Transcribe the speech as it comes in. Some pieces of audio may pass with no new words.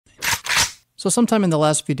So sometime in the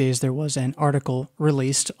last few days, there was an article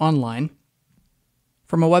released online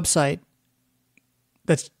from a website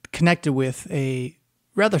that's connected with a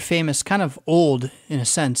rather famous, kind of old, in a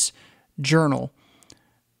sense, journal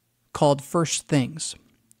called First Things.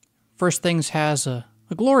 First Things has a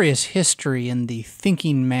glorious history in the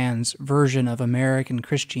thinking man's version of American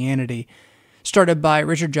Christianity, started by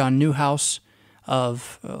Richard John Newhouse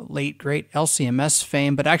of late, great LCMS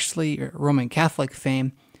fame, but actually Roman Catholic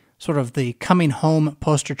fame, sort of the coming home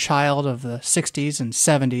poster child of the 60s and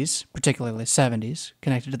 70s, particularly 70s,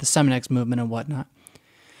 connected to the Seminex movement and whatnot.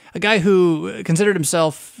 A guy who considered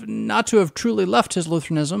himself not to have truly left his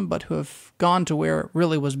Lutheranism, but who have gone to where it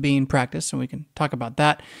really was being practiced, and we can talk about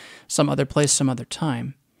that some other place, some other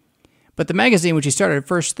time. But the magazine which he started,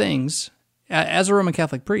 First Things, as a Roman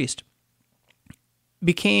Catholic priest,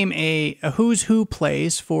 became a who's who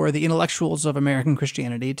place for the intellectuals of American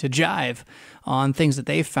Christianity to jive on things that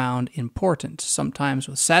they found important, sometimes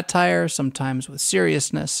with satire, sometimes with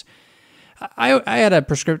seriousness. I had a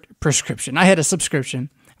prescription. I had a subscription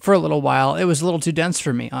for a little while. It was a little too dense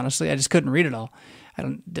for me, honestly. I just couldn't read it all.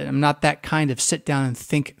 I'm not that kind of sit down and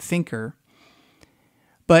thinker.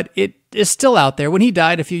 But it is still out there. When he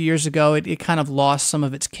died a few years ago, it kind of lost some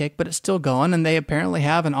of its kick, but it's still going, and they apparently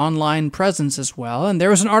have an online presence as well. And there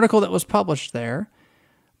was an article that was published there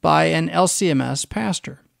by an LCMS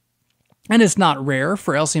pastor. And it's not rare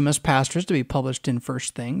for LCMS pastors to be published in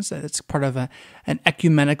First Things. It's part of an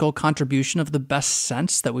ecumenical contribution of the best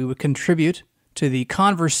sense that we would contribute to the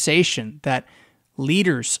conversation that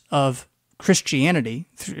leaders of Christianity,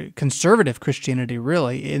 conservative Christianity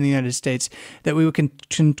really, in the United States, that we would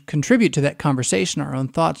contribute to that conversation our own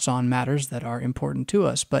thoughts on matters that are important to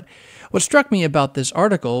us. But what struck me about this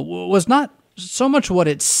article was not so much what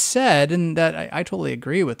it said, and that I totally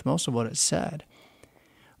agree with most of what it said,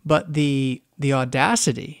 but the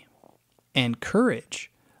audacity and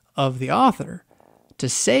courage of the author to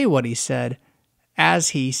say what he said as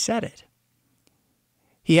he said it.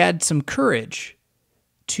 He had some courage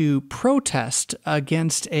to protest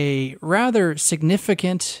against a rather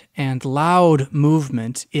significant and loud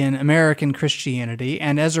movement in American Christianity,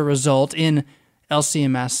 and as a result in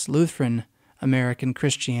LCMS, Lutheran American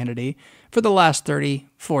Christianity, for the last 30,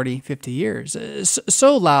 40, 50 years.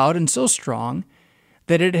 So loud and so strong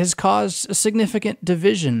that it has caused a significant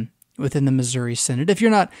division within the Missouri Synod. If you're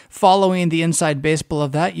not following the inside baseball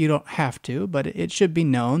of that, you don't have to, but it should be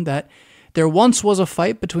known that there once was a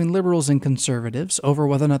fight between liberals and conservatives over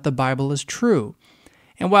whether or not the Bible is true.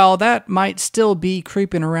 And while that might still be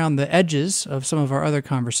creeping around the edges of some of our other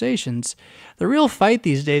conversations, the real fight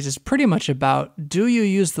these days is pretty much about, do you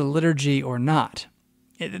use the liturgy or not?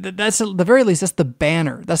 That's, at the very least, that's the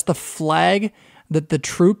banner. That's the flag that the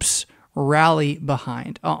troops rally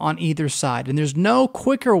behind on either side. And there's no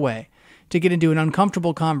quicker way to get into an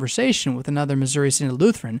uncomfortable conversation with another Missouri Synod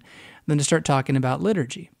Lutheran than to start talking about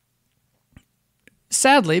liturgy.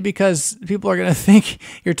 Sadly, because people are going to think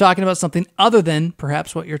you're talking about something other than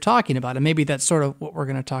perhaps what you're talking about. And maybe that's sort of what we're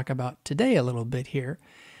going to talk about today a little bit here.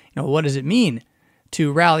 What does it mean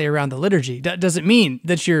to rally around the liturgy? Does it mean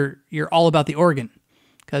that you're all about the organ?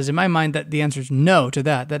 Because in my mind, that the answer is no to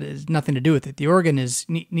that. That has nothing to do with it. The organ is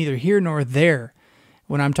neither here nor there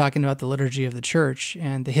when I'm talking about the liturgy of the church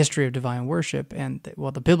and the history of divine worship and,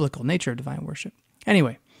 the biblical nature of divine worship.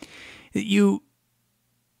 Anyway, you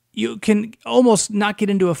can almost not get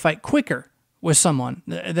into a fight quicker with someone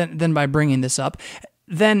than by bringing this up,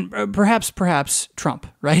 than perhaps Trump,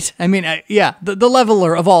 right? I mean, the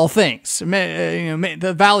leveler of all things.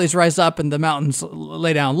 The valleys rise up and the mountains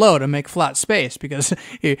lay down low to make flat space, because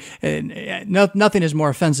nothing is more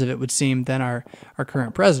offensive, it would seem, than our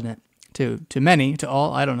current president. To many, to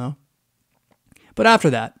all, I don't know. But after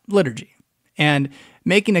that, liturgy. And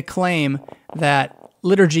making a claim that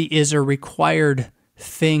liturgy is a required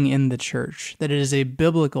thing in the church, that it is a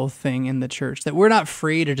biblical thing in the church, that we're not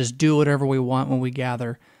free to just do whatever we want when we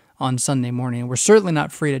gather on Sunday morning. We're certainly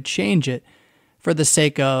not free to change it for the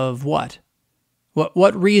sake of what?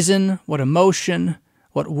 What reason, what emotion,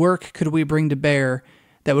 what work could we bring to bear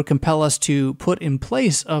that would compel us to put in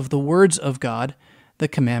place of the words of God the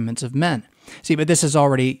commandments of men? See, but this is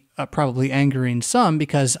already probably angering some,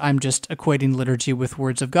 because I'm just equating liturgy with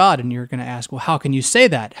words of God, and you're going to ask, well, how can you say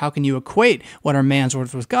that? How can you equate what are man's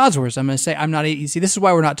words with God's words? I'm going to say, you see, this is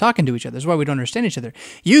why we're not talking to each other. This is why we don't understand each other.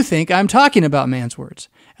 You think I'm talking about man's words,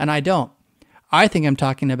 and I don't. I think I'm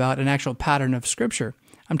talking about an actual pattern of Scripture.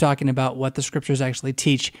 I'm talking about what the Scriptures actually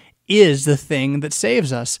teach is the thing that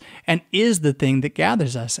saves us and is the thing that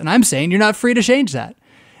gathers us. And I'm saying you're not free to change that.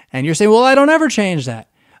 And you're saying, well, I don't ever change that.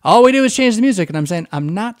 All we do is change the music. And I'm saying, I'm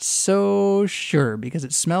not so sure because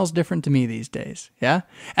it smells different to me these days. Yeah.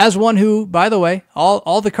 As one who, by the way,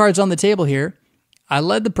 all the cards on the table here, I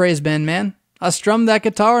led the praise band, man. I strummed that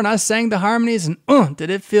guitar and I sang the harmonies and did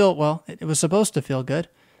it feel, well, it was supposed to feel good.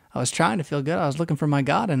 I was trying to feel good. I was looking for my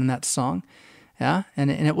God in that song. Yeah. And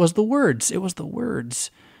it was the words. It was the words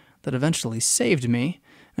that eventually saved me.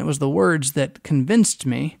 And it was the words that convinced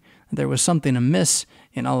me that there was something amiss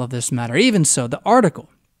in all of this matter. Even so, the article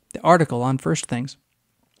on First Things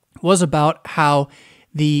was about how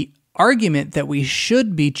the argument that we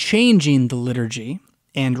should be changing the liturgy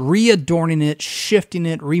and readorning it, shifting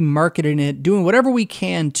it, remarketing it, doing whatever we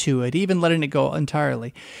can to it, even letting it go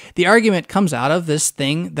entirely. The argument comes out of this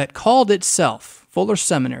thing that called itself, Fuller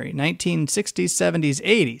Seminary, 1960s, 70s,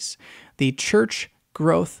 80s, the church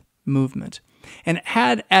growth movement. And it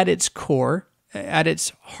had at its core, at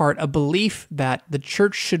its heart, a belief that the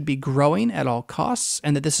church should be growing at all costs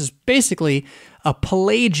and that this is basically a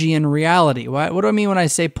Pelagian reality. What do I mean when I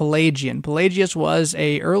say Pelagian? Pelagius was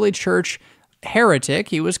an early church heretic.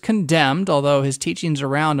 He was condemned, although his teachings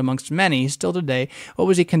around amongst many still today. What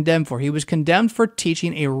was he condemned for? He was condemned for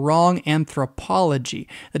teaching a wrong anthropology,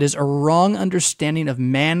 that is, a wrong understanding of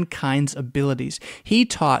mankind's abilities. He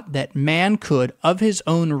taught that man could, of his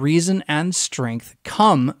own reason and strength,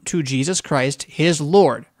 come to Jesus Christ, his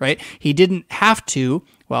Lord, right? He didn't have to,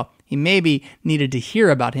 well, he maybe needed to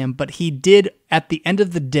hear about him, but he did, at the end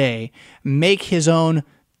of the day, make his own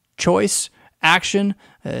choice, action,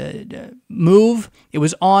 move. It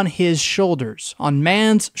was on his shoulders, on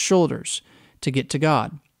man's shoulders, to get to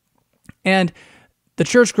God. And the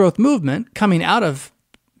church growth movement, coming out of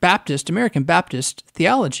American Baptist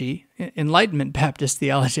theology, Enlightenment Baptist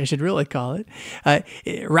theology, I should really call it,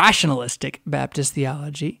 rationalistic Baptist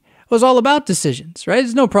theology, was all about decisions, right?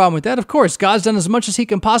 There's no problem with that. Of course, God's done as much as he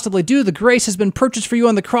can possibly do. The grace has been purchased for you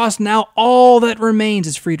on the cross. Now all that remains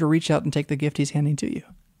is for you to reach out and take the gift he's handing to you.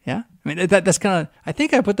 Yeah? I mean, that's kind of, I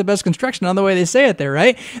think I put the best construction on the way they say it there,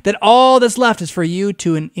 right? That all that's left is for you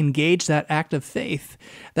to engage that act of faith,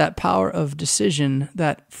 that power of decision,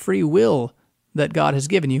 that free will that God has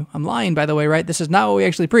given you. I'm lying, by the way, right? This is not what we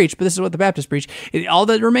actually preach, but this is what the Baptists preach. All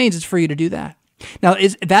that remains is for you to do that. Now,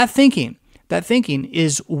 is that thinking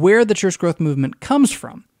is where the church growth movement comes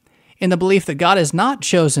from, in the belief that God has not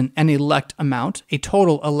chosen an elect amount, a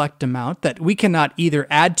total elect amount, that we cannot either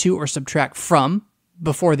add to or subtract from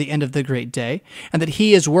before the end of the great day, and that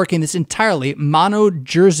he is working this entirely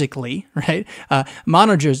monergisically, right?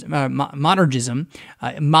 Monergism,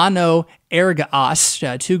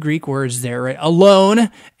 monoergos, two Greek words there, right? Alone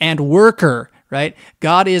and worker, right?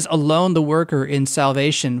 God is alone the worker in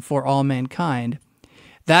salvation for all mankind.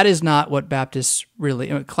 That is not what Baptists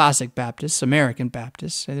really, classic Baptists, American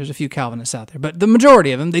Baptists, there's a few Calvinists out there, but the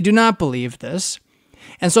majority of them, they do not believe this.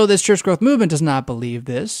 And so this church growth movement does not believe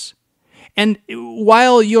this. And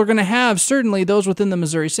while you're going to have certainly those within the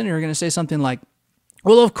Missouri Synod who are going to say something like,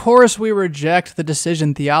 well, of course we reject the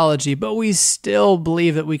decision theology, but we still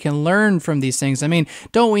believe that we can learn from these things. I mean,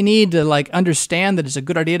 don't we need to understand that it's a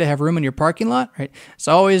good idea to have room in your parking lot, right? It's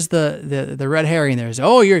always the red herring there is,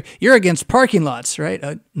 oh, you're against parking lots,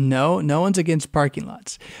 right? No one's against parking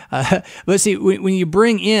lots. But see, when you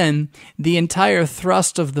bring in the entire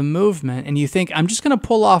thrust of the movement and you think, I'm just going to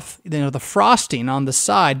pull off the frosting on the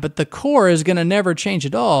side, but the core is going to never change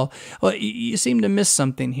at all, well, you seem to miss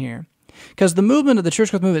something here. Because the movement of the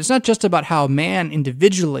church growth movement, it's not just about how man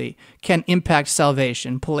individually can impact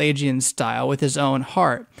salvation, Pelagian style, with his own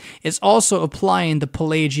heart. It's also applying the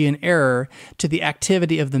Pelagian error to the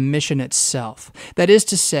activity of the mission itself. That is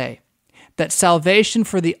to say, that salvation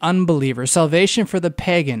for the unbeliever, salvation for the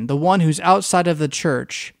pagan, the one who's outside of the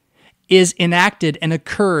church, is enacted and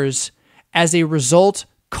occurs as a result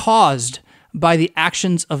caused by the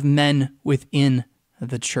actions of men within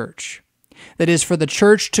the church. That is, for the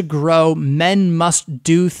church to grow, men must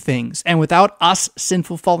do things. And without us,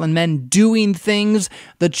 sinful, fallen men, doing things,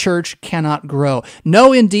 the church cannot grow.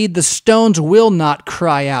 No, indeed, the stones will not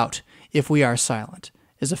cry out if we are silent,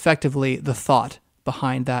 is effectively the thought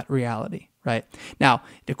behind that reality, right? Now,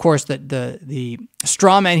 of course, the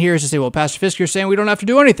straw man here is to say, well, Pastor Fisk, you're saying we don't have to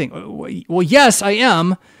do anything. Well, yes, I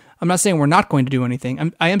am. I'm not saying we're not going to do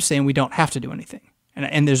anything. I am saying we don't have to do anything.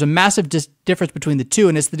 And there's a massive difference between the two,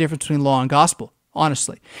 and it's the difference between law and gospel,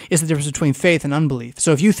 honestly. It's the difference between faith and unbelief.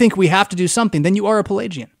 So if you think we have to do something, then you are a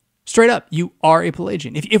Pelagian. Straight up, you are a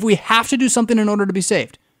Pelagian. If we have to do something in order to be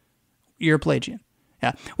saved, you're a Pelagian.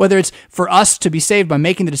 Yeah. Whether it's for us to be saved by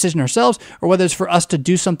making the decision ourselves, or whether it's for us to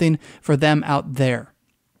do something for them out there.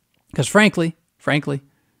 Because frankly,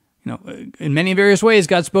 In many various ways,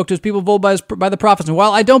 God spoke to his people of old by the prophets. And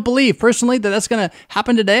while I don't believe personally that that's going to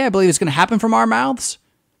happen today, I believe it's going to happen from our mouths.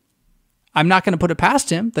 I'm not going to put it past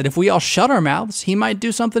him that if we all shut our mouths, he might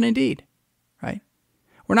do something indeed, right?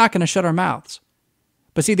 We're not going to shut our mouths.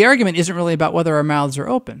 But see, the argument isn't really about whether our mouths are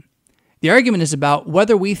open. The argument is about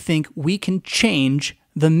whether we think we can change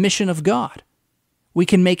the mission of God. We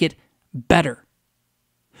can make it better.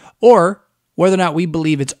 Or whether or not we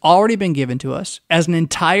believe it's already been given to us as an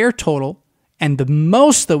entire total, and the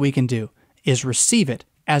most that we can do is receive it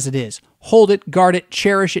as it is. Hold it, guard it,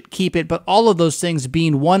 cherish it, keep it, but all of those things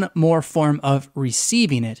being one more form of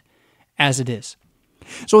receiving it as it is.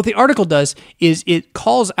 So what the article does is it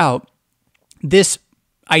calls out this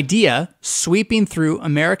idea sweeping through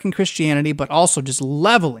American Christianity, but also just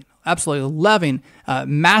absolutely leveling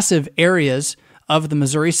massive areas of the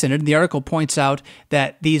Missouri Synod. The article points out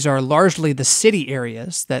that these are largely the city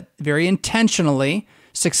areas, that very intentionally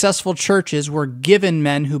successful churches were given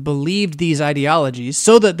men who believed these ideologies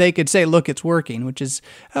so that they could say, look, it's working, which is,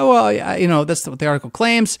 that's what the article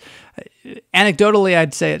claims. Anecdotally,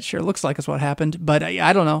 I'd say it sure looks like it's what happened, but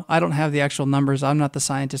I don't know. I don't have the actual numbers. I'm not the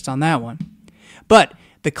scientist on that one. But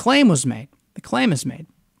the claim is made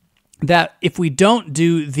that if we don't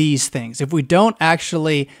do these things, if we don't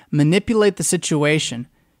actually manipulate the situation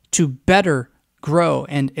to better grow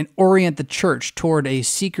and orient the church toward a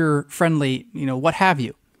seeker-friendly, what have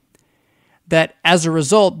you, that as a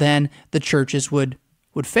result, then the churches would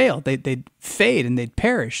fail. They'd fade and they'd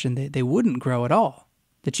perish and they wouldn't grow at all.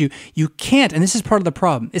 That you can't, and this is part of the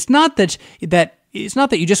problem. It's not that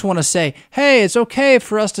you just want to say, hey, it's okay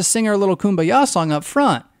for us to sing our little Kumbaya song up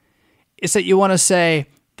front. It's that you want to say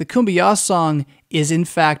the Kumbaya song is in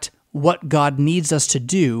fact what God needs us to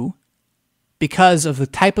do because of the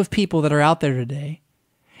type of people that are out there today,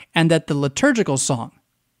 and that the liturgical song,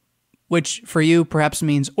 which for you perhaps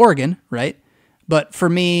means organ, right? But for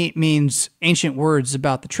me means ancient words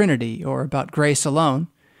about the Trinity or about grace alone,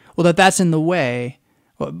 well, that's in the way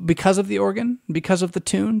because of the organ, because of the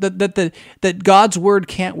tune, that God's word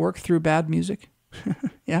can't work through bad music.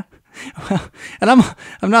 Yeah. Well, and I'm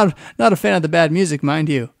not a fan of the bad music, mind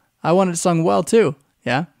you. I want it sung well too.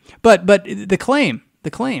 Yeah. But the claim,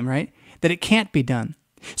 right? That it can't be done.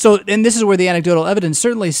 So, and this is where the anecdotal evidence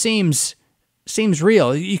certainly seems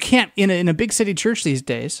real. You can't, in a big city church these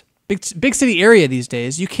days, big city area these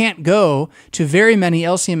days, you can't go to very many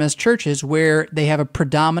LCMS churches where they have a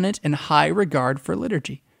predominant and high regard for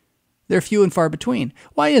liturgy. They're few and far between.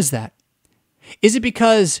 Why is that? Is it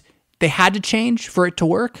because they had to change for it to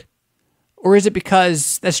work? Or is it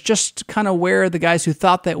because that's just kind of where the guys who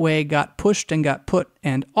thought that way got pushed and got put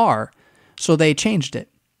and are, so they changed it?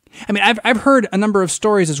 I mean, I've heard a number of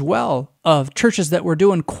stories as well of churches that were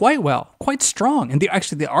doing quite well, quite strong. And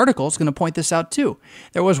the article is going to point this out too.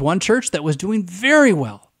 There was one church that was doing very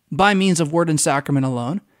well by means of word and sacrament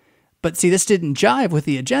alone. But see, this didn't jive with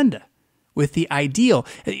the agenda, with the ideal.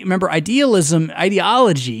 Remember,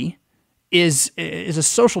 ideology is a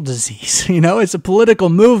social disease. It's a political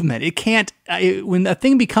movement. It can't, when a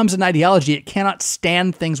thing becomes an ideology, it cannot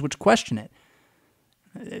stand things which question it.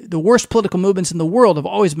 The worst political movements in the world have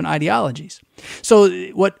always been ideologies. So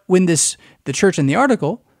when the church in the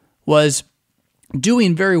article was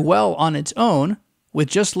doing very well on its own with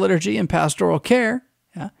just liturgy and pastoral care,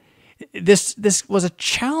 this was a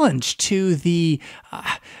challenge to the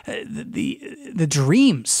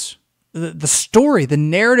dreams, the story, the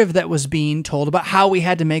narrative that was being told about how we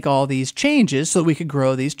had to make all these changes so that we could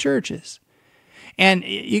grow these churches. And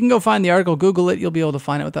you can go find the article, Google it, you'll be able to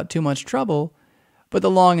find it without too much trouble. But the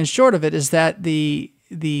long and short of it is that the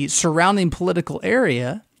surrounding political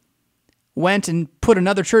area went and put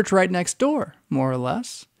another church right next door, more or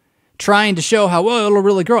less, trying to show how, well, it'll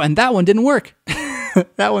really grow. And that one didn't work.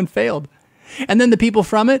 That one failed. And then the people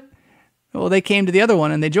from it, well, they came to the other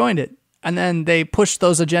one and they joined it. And then they pushed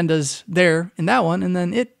those agendas there in that one, and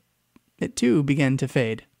then it too began to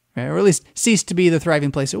fade, right? Or at least ceased to be the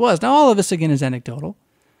thriving place it was. Now, all of this, again, is anecdotal.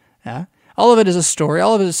 Yeah. All of it is a story.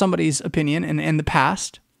 All of it is somebody's opinion and the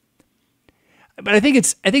past. But I think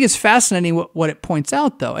it's fascinating what it points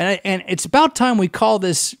out, though, and it's about time we call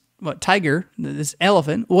this tiger, this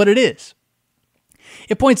elephant, what it is.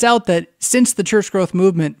 It points out that since the church growth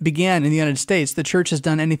movement began in the United States, the church has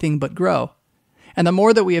done anything but grow. And the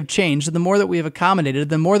more that we have changed, the more that we have accommodated,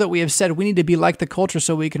 the more that we have said we need to be like the culture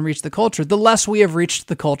so we can reach the culture, the less we have reached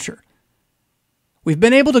the culture. We've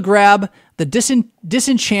been able to grab the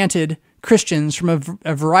disenchanted Christians from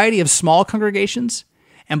a variety of small congregations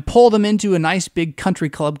and pull them into a nice big country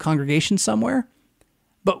club congregation somewhere.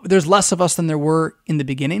 But there's less of us than there were in the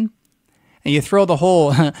beginning. And you throw the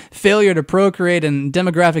whole failure to procreate and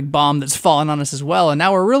demographic bomb that's fallen on us as well, and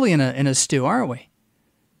now we're really in a stew, aren't we?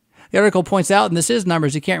 The article points out, and this is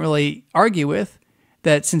numbers you can't really argue with,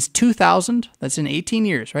 that since 2000, that's in 18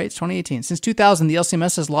 years, right? It's 2018. Since 2000, the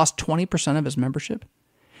LCMS has lost 20% of its membership.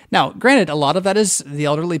 Now, granted, a lot of that is the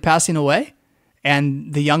elderly passing away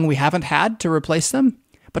and the young we haven't had to replace them.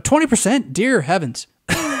 But 20%, dear heavens,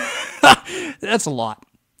 that's a lot.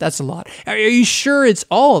 That's a lot. Are you sure it's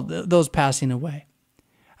all of those passing away?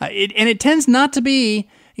 And it tends not to be,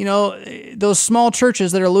 those small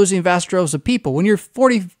churches that are losing vast droves of people. When you're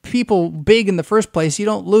 40 people big in the first place, you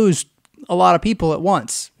don't lose a lot of people at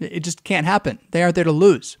once. It just can't happen. They aren't there to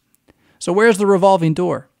lose. So where's the revolving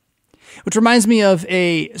door? Which reminds me of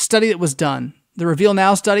a study that was done, the Reveal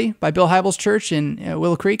Now study by Bill Hybels Church in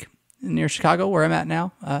Willow Creek near Chicago, where I'm at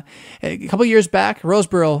now. A couple years back,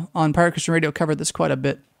 Roseboro on Pirate Christian Radio covered this quite a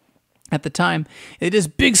bit at the time. It is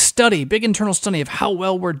big study, big internal study of how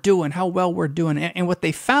well we're doing. And what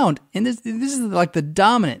they found, and this is like the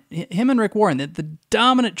dominant, him and Rick Warren, the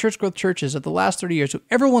dominant church growth churches of the last 30 years, who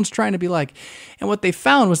everyone's trying to be like. And what they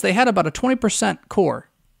found was they had about a 20% core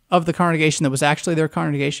of the congregation that was actually their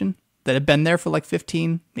congregation, that had been there for like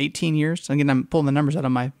 15, 18 years. Again, I'm pulling the numbers out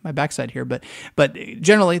of my backside here, but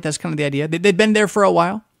generally that's kind of the idea. They'd been there for a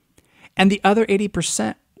while. And the other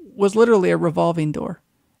 80% was literally a revolving door.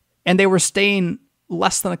 And they were staying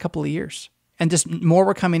less than a couple of years. And just more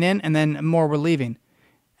were coming in and then more were leaving.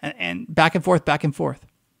 And back and forth, back and forth.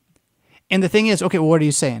 And the thing is, okay, well, what are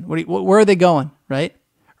you saying? Where are they going, right?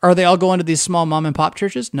 Are they all going to these small mom and pop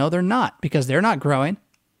churches? No, they're not, because they're not growing.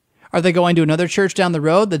 Are they going to another church down the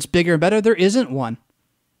road that's bigger and better? There isn't one.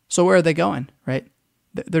 So where are they going, right?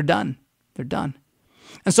 They're done. They're done.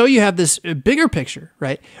 And so you have this bigger picture,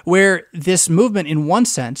 right, where this movement, in one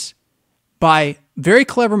sense, by very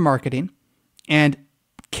clever marketing and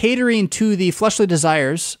catering to the fleshly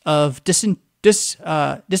desires of disengaged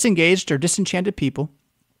or disenchanted people,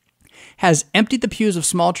 has emptied the pews of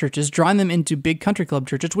small churches, drawn them into big country club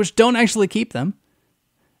churches, which don't actually keep them,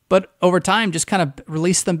 but over time just kind of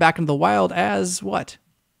release them back into the wild as what?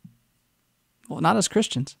 Well, not as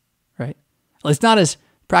Christians, right? At least not as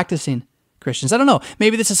practicing Christians. I don't know.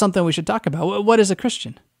 Maybe this is something we should talk about. What is a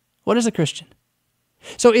Christian? What is a Christian?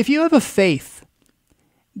 So if you have a faith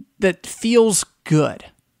that feels good,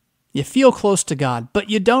 you feel close to God, but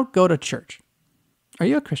you don't go to church, are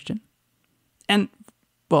you a Christian? And,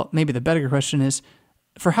 well, maybe the better question is,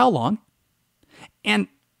 for how long? And,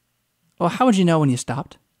 well, how would you know when you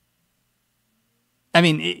stopped? I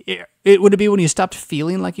mean, would it be when you stopped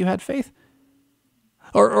feeling like you had faith?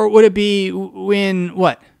 Or would it be when,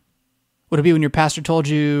 what? Would it be when your pastor told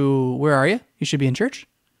you, where are you? You should be in church?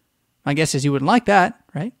 My guess is you wouldn't like that,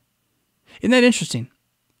 right? Isn't that interesting?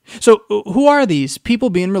 So who are these people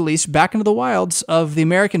being released back into the wilds of the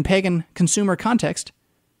American pagan consumer context,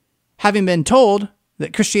 having been told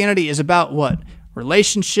that Christianity is about what?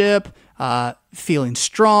 Relationship, feeling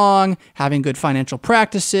strong, having good financial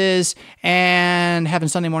practices, and having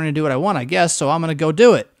Sunday morning to do what I want, I guess, so I'm going to go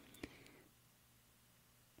do it.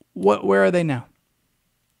 Where are they now?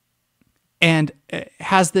 And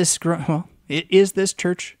has this grown? Well, is this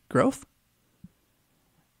church growth?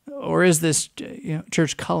 Or is this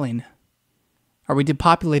church culling? Are we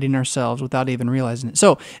depopulating ourselves without even realizing it?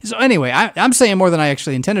 So anyway, I'm saying more than I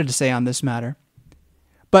actually intended to say on this matter.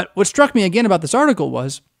 But what struck me again about this article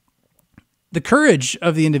was the courage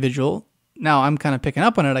of the individual. Now, I'm kind of picking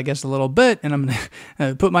up on it, I guess, a little bit, and I'm going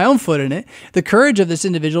to put my own foot in it. The courage of this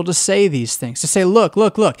individual to say these things, to say, look,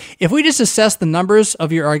 if we just assess the numbers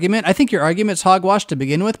of your argument, I think your argument's hogwash to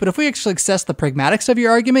begin with, but if we actually assess the pragmatics of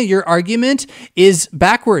your argument is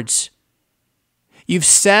backwards. You've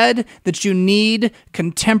said that you need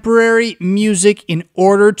contemporary music in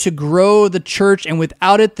order to grow the church, and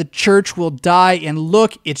without it, the church will die. And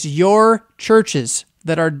look, it's your churches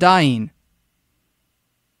that are dying.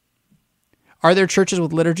 Are there churches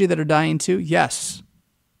with liturgy that are dying too? Yes.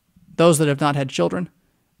 Those that have not had children,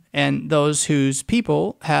 and those whose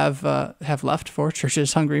people have left for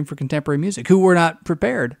churches hungering for contemporary music, who were not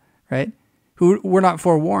prepared, right? Who were not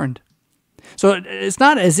forewarned. So it's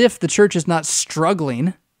not as if the church is not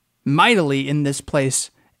struggling mightily in this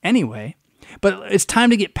place anyway, but it's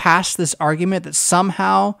time to get past this argument that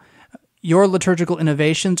somehow your liturgical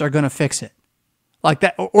innovations are going to fix it, like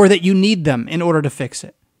that, or that you need them in order to fix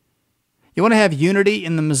it. You want to have unity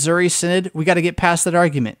in the Missouri Synod? We got to get past that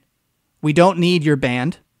argument. We don't need your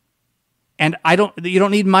band, and you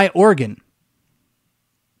don't need my organ.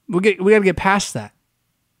 We got to get past that.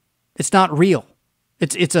 It's not real.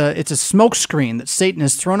 It's a smokescreen that Satan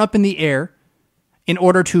has thrown up in the air in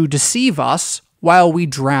order to deceive us while we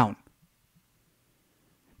drown.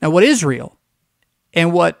 Now, what is real,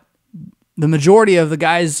 and what the majority of the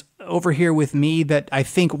guys over here with me that I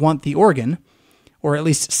think want the organ, or at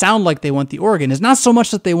least sound like they want the organ, is not so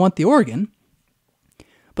much that they want the organ,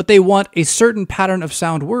 but they want a certain pattern of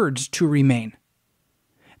sound words to remain.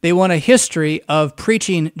 They want a history of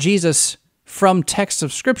preaching Jesus from texts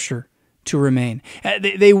of Scripture to remain.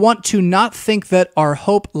 They want to not think that our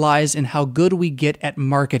hope lies in how good we get at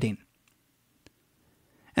marketing.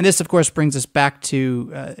 And this, of course, brings us back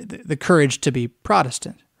to the courage to be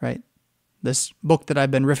Protestant, right? This book that I've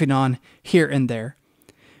been riffing on here and there,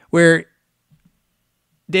 where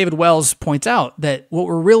David Wells points out that what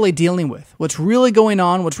we're really dealing with, what's really going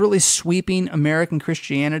on, what's really sweeping American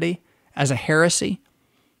Christianity as a heresy,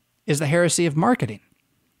 is the heresy of marketing.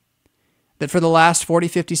 That for the last 40,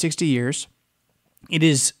 50, 60 years, it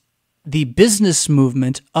is the business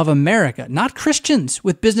movement of America, not Christians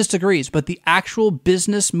with business degrees, but the actual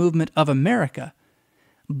business movement of America,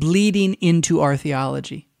 bleeding into our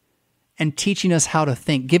theology and teaching us how to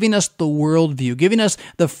think, giving us the worldview, giving us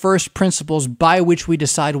the first principles by which we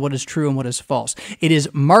decide what is true and what is false. It is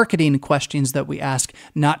marketing questions that we ask,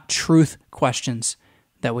 not truth questions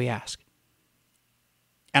that we ask.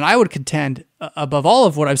 And I would contend, above all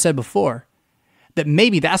of what I've said before, that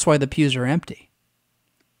maybe that's why the pews are empty.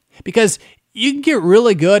 Because you can get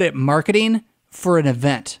really good at marketing for an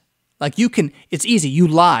event. Like it's easy, you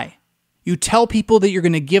lie. You tell people that you're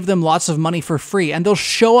going to give them lots of money for free, and they'll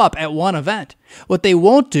show up at one event. What they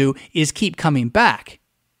won't do is keep coming back.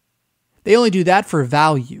 They only do that for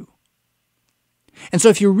value. And so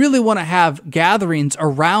if you really want to have gatherings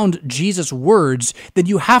around Jesus' words, then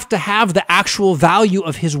you have to have the actual value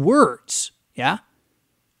of his words. Yeah?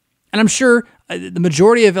 And I'm sure the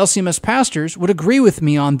majority of LCMS pastors would agree with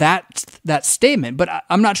me on that statement, but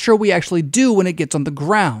I'm not sure we actually do when it gets on the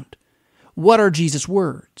ground. What are Jesus'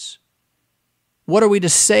 words? What are we to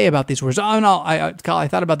say about these words? I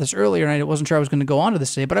thought about this earlier, and I wasn't sure I was going to go on to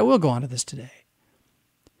this today, but I will go on to this today.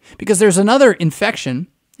 Because there's another infection,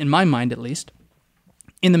 in my mind at least,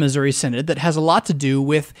 in the Missouri Synod that has a lot to do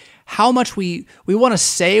with how much we want to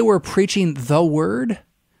say we're preaching the word,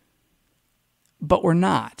 but we're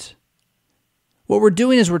not. What we're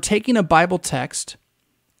doing is we're taking a Bible text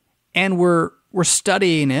and we're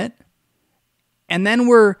studying it, and then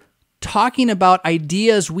we're talking about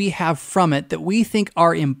ideas we have from it that we think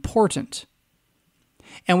are important.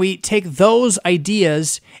 And we take those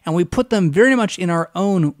ideas and we put them very much in our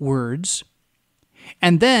own words.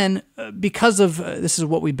 And then, because of this is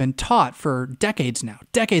what we've been taught for decades now,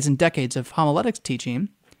 decades and decades of homiletics teaching,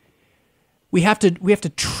 we have to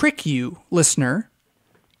trick you, listener,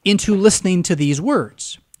 into listening to these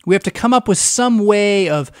words. We have to come up with some way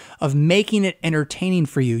of making it entertaining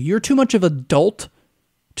for you. You're too much of an adult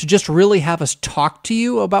to just really have us talk to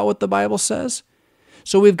you about what the Bible says.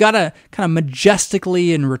 So we've got to kind of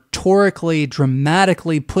majestically and rhetorically,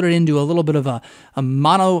 dramatically put it into a little bit of a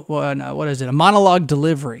monologue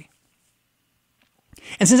delivery.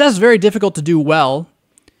 And since that's very difficult to do well,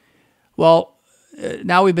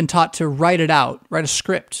 now we've been taught to write a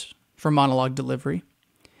script for monologue delivery.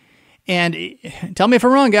 And tell me if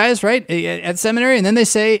I'm wrong, guys, right? At seminary, and then they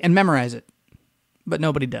say, and memorize it. But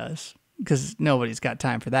nobody does, because nobody's got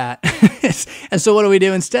time for that. And so what do we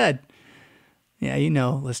do instead? Yeah, you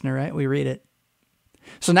know, listener, right? We read it.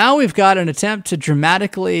 So now we've got an attempt to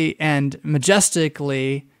dramatically and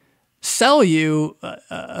majestically sell you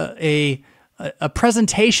a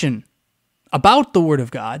presentation about the Word of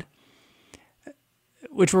God,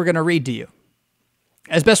 which we're going to read to you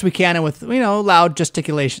as best we can and with, loud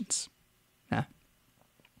gesticulations. Yeah.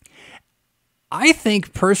 I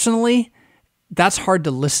think personally, that's hard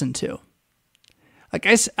to listen to. Like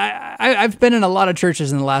I've been in a lot of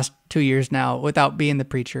churches in the last 2 years now without being the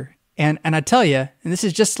preacher. And I tell you, and this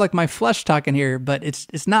is just like my flesh talking here, but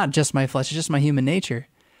it's not just my flesh, it's just my human nature.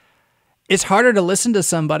 It's harder to listen to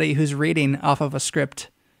somebody who's reading off of a script.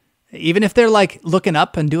 Even if they're like looking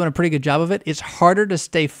up and doing a pretty good job of it, it's harder to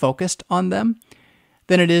stay focused on them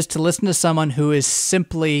than it is to listen to someone who is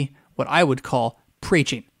simply what I would call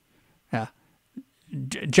preaching. Yeah.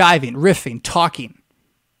 Jiving, riffing, talking.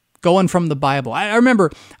 Going from the Bible. I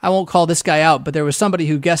remember, I won't call this guy out, but there was somebody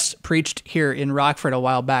who guest preached here in Rockford a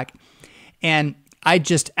while back, and I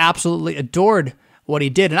just absolutely adored what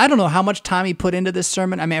he did. And I don't know how much time he put into this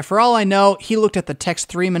sermon. I mean, for all I know, he looked at the text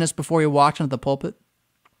 3 minutes before he walked into the pulpit.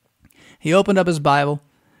 He opened up his Bible,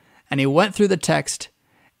 and he went through the text,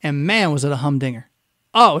 and man, was it a humdinger.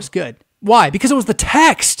 Oh, it was good. Why? Because it was the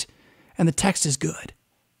text, and the text is good.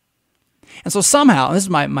 And so somehow, and this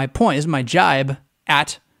is my point, this is my jibe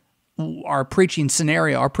at our preaching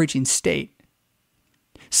scenario, our preaching state.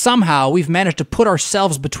 somehow we've managed to put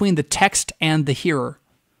ourselves between the text and the hearer.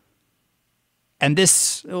 And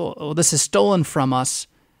this is stolen from us.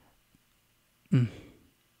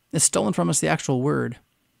 It's stolen from us the actual word.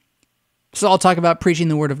 So I'll talk about preaching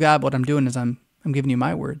the word of God. What I'm doing is I'm giving you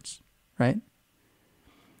my words, right?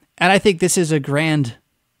 And I think this is a grand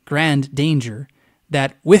danger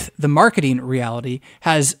that with the marketing reality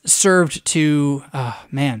has served to,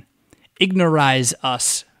 ignorize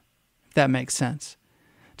us, if that makes sense.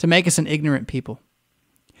 To make us an ignorant people.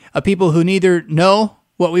 A people who neither know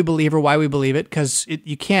what we believe or why we believe it, because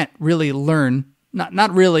you can't really learn,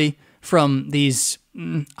 not really from these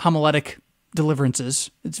homiletic deliverances.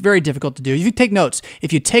 It's very difficult to do. If you take notes,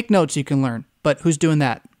 you can learn. But who's doing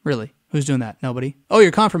that, really? Who's doing that? Nobody? Oh,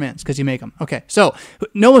 your confirmands, because you make them. Okay, so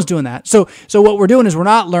no one's doing that. So what we're doing is we're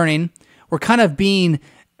not learning. We're kind of being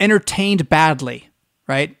entertained badly,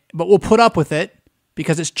 right? But we'll put up with it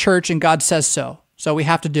because it's church and God says so. So we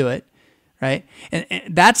have to do it, right? And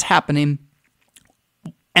that's happening.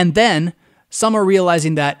 And then some are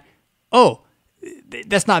realizing that, oh,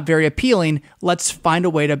 that's not very appealing. Let's find a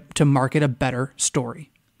way to market a better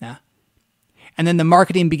story. Yeah. And then the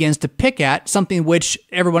marketing begins to pick at something which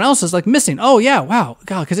everyone else is like missing. Oh yeah, wow,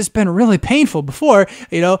 God, because it's been really painful before.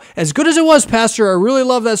 As good as it was, Pastor, I really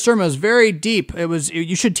love that sermon. It was very deep.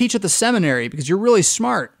 You should teach at the seminary because you're really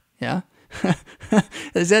smart. Yeah.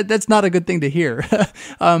 That's not a good thing to hear.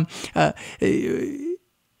 As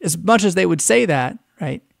much as they would say that,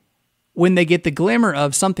 right? When they get the glimmer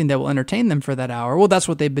of something that will entertain them for that hour, well, that's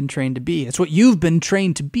what they've been trained to be. It's what you've been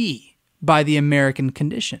trained to be by the American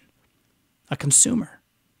condition, a consumer.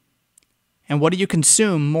 And what do you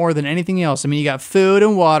consume more than anything else? I mean, you got food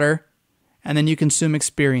and water, and then you consume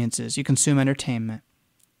experiences. You consume entertainment.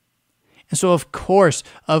 And so, of course,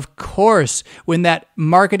 when that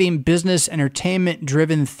marketing, business,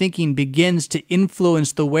 entertainment-driven thinking begins to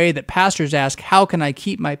influence the way that pastors ask, how can I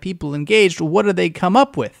keep my people engaged? What do they come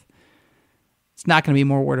up with? It's not going to be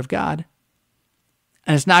more Word of God.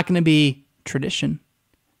 And it's not going to be tradition,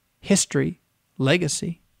 history,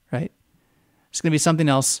 legacy, right? It's going to be something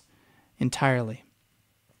else entirely.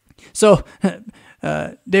 So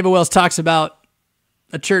David Wells talks about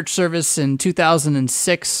a church service in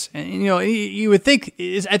 2006. And, you would think,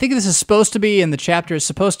 I think this is supposed to be, and the chapter is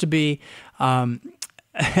supposed to be kind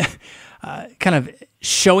of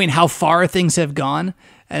showing how far things have gone.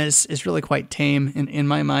 And it's really quite tame in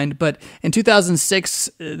my mind. But in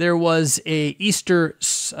 2006, there was a Easter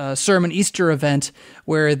sermon, Easter event,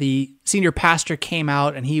 where the senior pastor came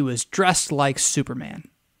out and he was dressed like Superman.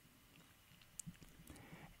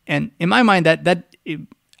 And in my mind,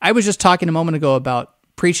 I was just talking a moment ago about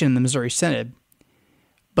preaching in the Missouri Synod.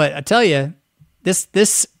 But I tell you,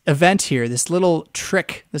 this event here, this little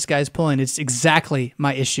trick this guy's pulling, it's exactly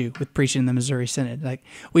my issue with preaching in the Missouri Synod. Like,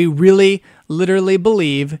 we really, literally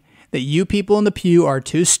believe that you people in the pew are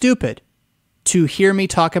too stupid to hear me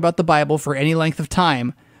talk about the Bible for any length of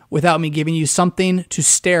time without me giving you something to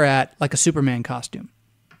stare at like a Superman costume.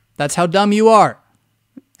 That's how dumb you are.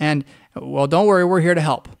 And, well, don't worry, we're here to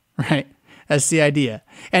help, right? That's the idea.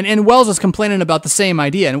 And Wells was complaining about the same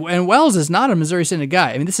idea. And Wells is not a Missouri Synod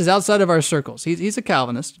guy. I mean, this is outside of our circles. He's a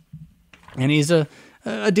Calvinist, and he's a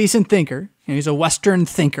decent thinker. He's a Western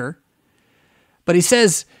thinker. But he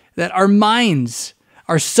says that our minds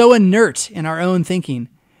are so inert in our own thinking,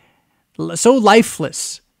 so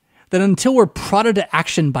lifeless, that until we're prodded to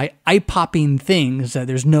action by eye-popping things,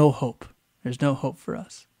 there's no hope. There's no hope for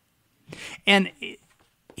us. And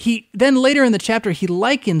he then later in the chapter, he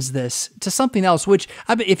likens this to something else, which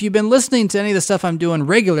if you've been listening to any of the stuff I'm doing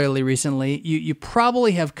regularly recently, you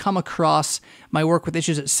probably have come across my work with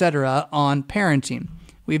Issues, etc. on parenting.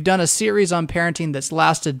 We've done a series on parenting that's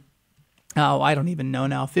lasted, I don't even know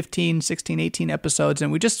now, 15, 16, 18 episodes,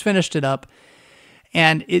 and we just finished it up.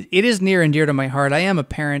 And it is near and dear to my heart. I am a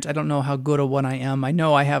parent. I don't know how good a one I am. I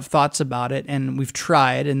know I have thoughts about it, and we've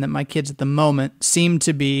tried, and that my kids at the moment seem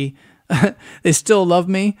to be they still love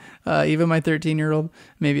me, even my 13-year-old,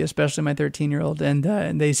 maybe especially my 13-year-old,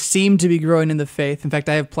 and they seem to be growing in the faith. In fact,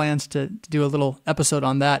 I have plans to do a little episode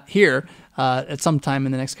on that here at some time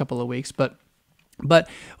in the next couple of weeks. But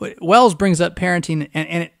Wells brings up parenting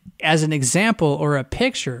and as an example or a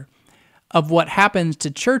picture of what happens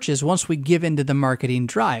to churches once we give into the marketing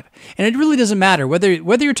drive. And it really doesn't matter whether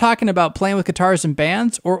you're talking about playing with guitars and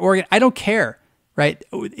bands or organ. I don't care. Right?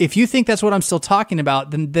 If you think that's what I'm still talking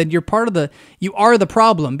about, then you are the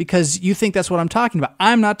problem because you think that's what I'm talking about.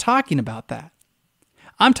 I'm not talking about that.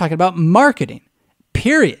 I'm talking about marketing,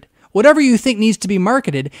 period. Whatever you think needs to be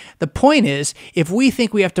marketed, the point is, if we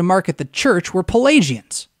think we have to market the church, we're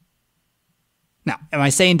Pelagians. Now, am I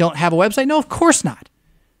saying don't have a website? No, of course not.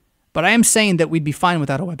 But I am saying that we'd be fine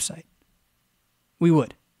without a website. We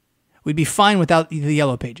would. We'd be fine without the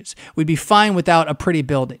yellow pages. We'd be fine without a pretty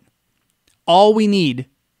building. All we need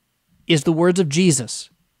is the words of Jesus.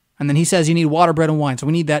 And then he says you need water, bread, and wine. So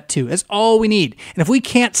we need that too. That's all we need. And if we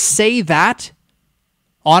can't say that,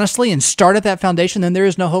 honestly, and start at that foundation, then there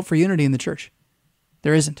is no hope for unity in the church.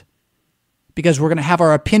 There isn't. Because we're going to have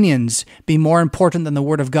our opinions be more important than the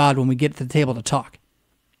Word of God when we get to the table to talk.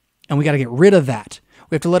 And we got to get rid of that.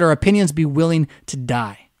 We have to let our opinions be willing to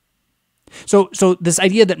die. So this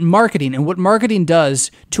idea that marketing and what marketing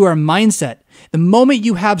does to our mindset, the moment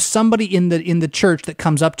you have somebody in the church that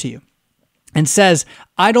comes up to you and says,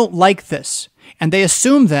 I don't like this, and they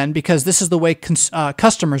assume then, because this is the way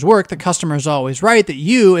customers work, the customer is always right, that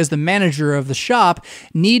you, as the manager of the shop,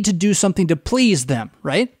 need to do something to please them,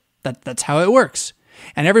 right? That's how it works.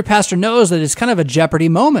 And every pastor knows that it's kind of a Jeopardy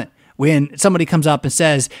moment when somebody comes up and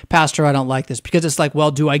says, Pastor, I don't like this, because it's like,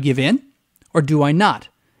 well, do I give in or do I not?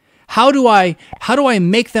 How do I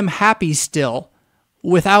make them happy still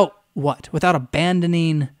without what? Without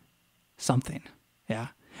abandoning something. Yeah.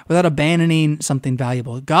 Without abandoning something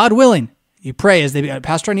valuable. God willing, you pray as they,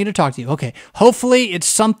 Pastor, I need to talk to you. Okay. Hopefully it's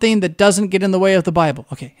something that doesn't get in the way of the Bible.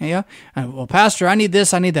 Okay. Yeah. Well, Pastor, I need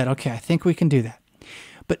this, I need that. Okay. I think we can do that.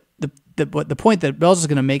 But the point that Bells is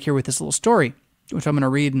going to make here with this little story, which I'm going to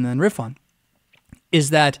read and then riff on,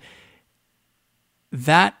 is that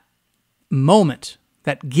moment,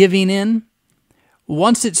 that giving in,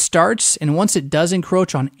 once it starts and once it does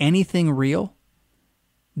encroach on anything real,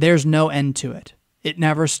 there's no end to it. It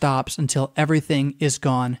never stops until everything is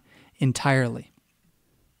gone entirely.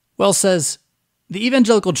 Wells says, the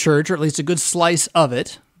evangelical church, or at least a good slice of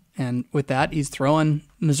it, and with that, he's throwing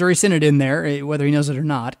Missouri Synod in there, whether he knows it or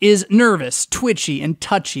not, is nervous, twitchy, and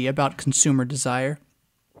touchy about consumer desire,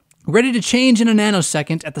 ready to change in a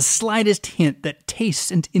nanosecond at the slightest hint that tastes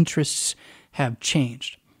and interests have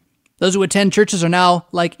changed. Those who attend churches are now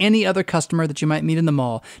like any other customer that you might meet in the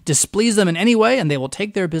mall. Displease them in any way, and they will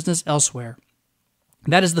take their business elsewhere.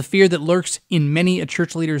 That is the fear that lurks in many a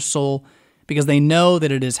church leader's soul, because they know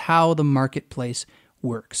that it is how the marketplace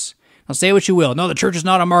works. Now, say what you will. No, the church is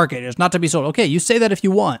not a market. It's not to be sold. Okay, you say that if you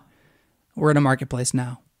want. We're in a marketplace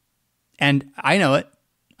now. And I know it.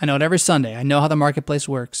 I know it every Sunday. I know how the marketplace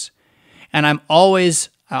works. And I'm always,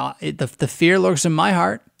 the fear lurks in my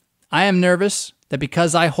heart. I am nervous that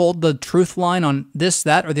because I hold the truth line on this,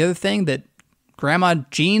 that, or the other thing, that Grandma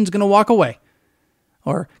Jean's going to walk away.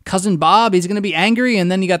 Or Cousin Bob, he's going to be angry,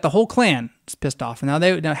 and then you got the whole clan is pissed off.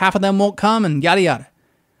 And now half of them won't come, and yada, yada.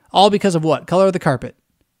 All because of what? Color of the carpet.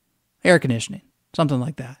 Air conditioning. Something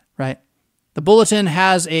like that, right? The bulletin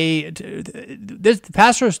has the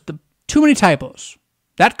pastor's too many typos.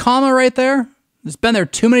 That comma right there, it's been there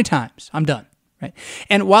too many times. I'm done, right?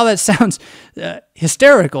 And while that sounds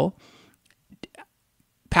hysterical,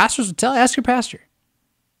 pastors will ask your pastor.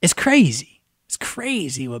 It's crazy. It's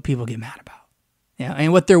crazy what people get mad about. Yeah,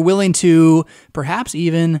 and what they're willing to perhaps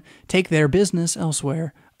even take their business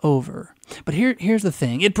elsewhere over. But here's the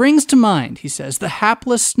thing. It brings to mind, he says, the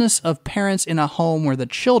haplessness of parents in a home where the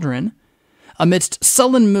children, amidst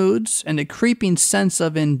sullen moods and a creeping sense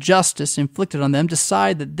of injustice inflicted on them,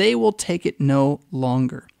 decide that they will take it no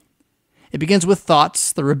longer. It begins with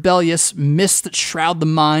thoughts, the rebellious mists that shroud the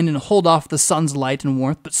mind and hold off the sun's light and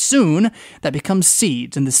warmth, but soon that becomes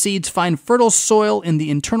seeds, and the seeds find fertile soil in the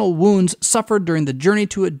internal wounds suffered during the journey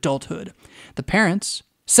to adulthood. The parents,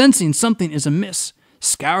 sensing something is amiss,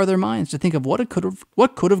 scour their minds to think of what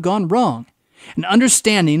could have gone wrong, and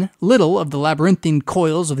understanding little of the labyrinthine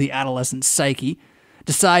coils of the adolescent psyche,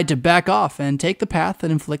 decide to back off and take the path that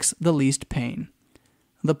inflicts the least pain.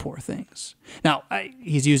 The poor things. Now,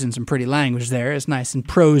 he's using some pretty language there. It's nice and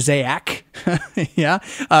prosaic. Yeah.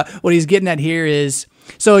 What he's getting at here is,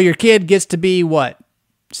 so your kid gets to be what?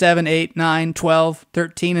 7, 8, 9, 12,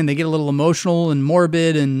 13, and they get a little emotional and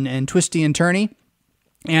morbid and twisty and turny.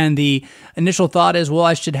 And the initial thought is, well,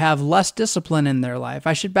 I should have less discipline in their life.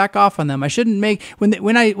 I should back off on them. I shouldn't make,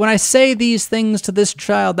 when I say these things to this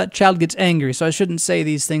child, that child gets angry, so I shouldn't say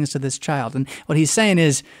these things to this child. And what he's saying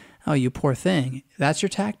is, oh, you poor thing. That's your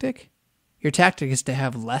tactic? Your tactic is to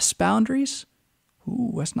have less boundaries?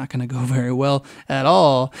 Ooh, that's not going to go very well at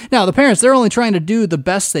all. Now, the parents, they're only trying to do the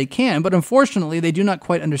best they can, but unfortunately, they do not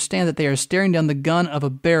quite understand that they are staring down the gun of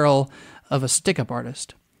a barrel of a stick-up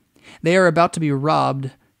artist. They are about to be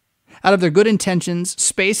robbed. Out of their good intentions,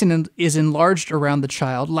 space is enlarged around the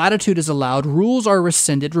child, latitude is allowed, rules are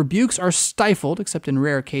rescinded, rebukes are stifled, except in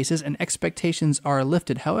rare cases, and expectations are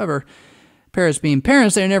lifted. However, parents being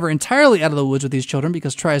parents, they are never entirely out of the woods with these children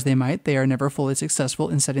because try as they might, they are never fully successful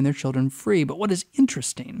in setting their children free. But what is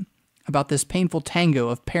interesting about this painful tango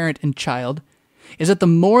of parent and child is that the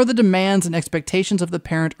more the demands and expectations of the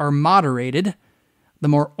parent are moderated, the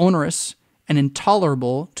more onerous and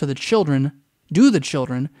intolerable to the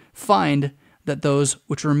children find that those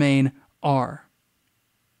which remain are.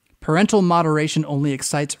 Parental moderation only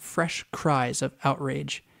excites fresh cries of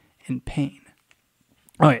outrage and pain.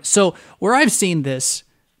 All right, so where I've seen this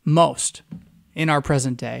most in our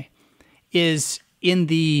present day is in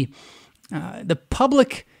the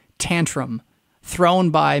public tantrum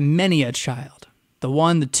thrown by many a child, the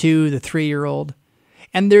 1, the 2, the 3-year-old.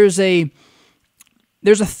 And there's a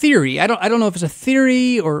theory, I don't know if it's a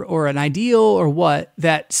theory or an ideal or what,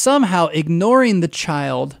 that somehow ignoring the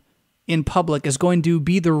child in public is going to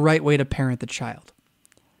be the right way to parent the child.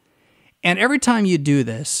 And every time you do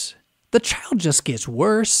this, the child just gets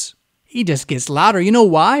worse. He just gets louder. You know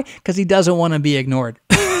why? Because he doesn't want to be ignored.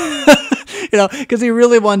 Because he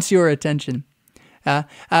really wants your attention.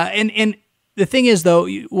 And the thing is, though,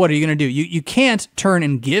 what are you going to do? You can't turn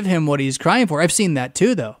and give him what he's crying for. I've seen that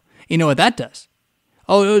too, though. You know what that does?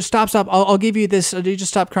 Oh, stop. I'll give you this. You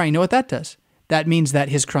just stop crying. You know what that does? That means that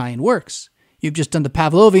his crying works. You've just done the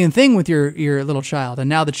Pavlovian thing with your little child, and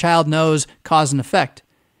now the child knows cause and effect.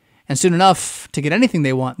 And soon enough, to get anything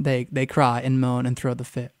they want, they cry and moan and throw the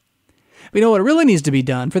fit. But you know what really needs to be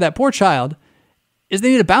done for that poor child is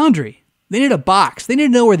they need a boundary. They need a box. They need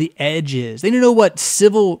to know where the edge is. They need to know what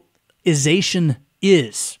civilization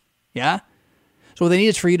is. Yeah? So what they need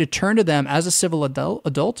is for you to turn to them as a civil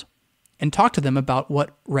adult and talk to them about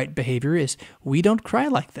what right behavior is. We don't cry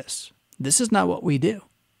like this. This is not what we do.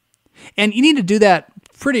 And you need to do that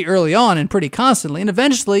pretty early on and pretty constantly. And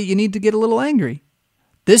eventually you need to get a little angry.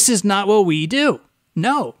 This is not what we do.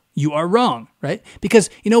 No, you are wrong, right? Because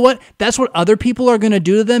you know what? That's what other people are going to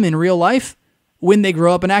do to them in real life when they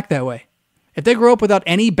grow up and act that way. If they grow up without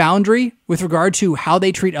any boundary with regard to how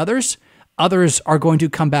they treat others, others are going to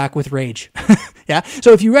come back with rage. Yeah.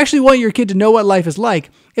 So if you actually want your kid to know what life is like,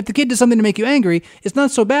 if the kid does something to make you angry, it's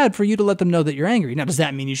not so bad for you to let them know that you're angry. Now, does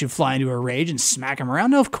that mean you should fly into a rage and smack them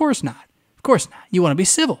around? No, of course not. Of course not. You want to be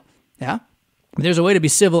civil. Yeah. But there's a way to be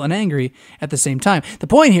civil and angry at the same time. The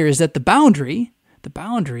point here is that the boundary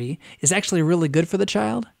is actually really good for the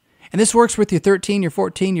child. And this works with your 13, your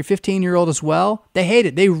 14, your 15-year-old as well. They hate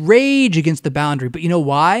it. They rage against the boundary. But you know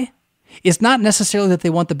why? It's not necessarily that they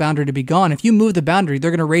want the boundary to be gone. If you move the boundary,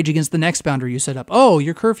 they're going to rage against the next boundary you set up. Oh,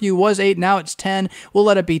 your curfew was 8, now it's 10. We'll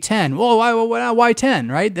let it be 10. Well, why 10,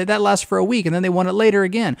 right? That lasts for a week, and then they want it later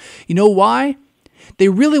again. You know why? They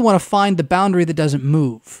really want to find the boundary that doesn't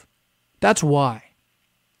move. That's why.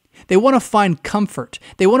 They want to find comfort.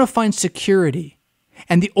 They want to find security.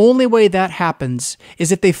 And the only way that happens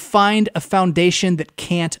is if they find a foundation that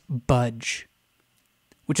can't budge.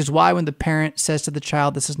 Which is why when the parent says to the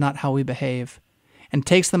child, this is not how we behave, and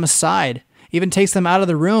takes them aside, even takes them out of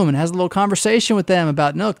the room and has a little conversation with them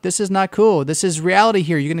about, look, this is not cool. This is reality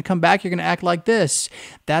here. You're going to come back. You're going to act like this.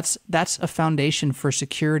 That's a foundation for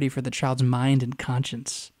security for the child's mind and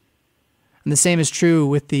conscience. And the same is true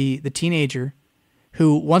with the teenager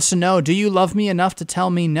who wants to know, do you love me enough to tell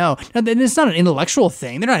me no? Now, it's not an intellectual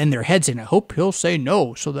thing. They're not in their head saying, I hope he'll say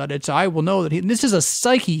no so that I will know that this is a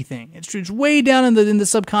psyche thing. It's way down in the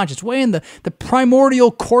subconscious, way in the primordial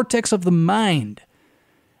cortex of the mind.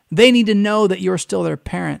 They need to know that you're still their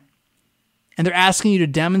parent. And they're asking you to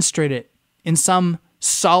demonstrate it in some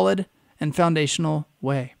solid and foundational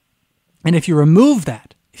way. And if you remove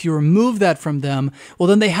that from them, well,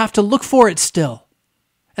 then they have to look for it still.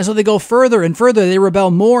 And so they go further and further. They rebel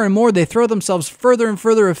more and more. They throw themselves further and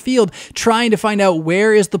further afield, trying to find out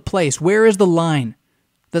where is the place, where is the line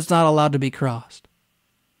that's not allowed to be crossed.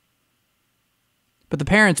 But the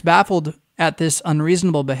parents, baffled at this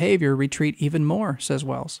unreasonable behavior, retreat even more, says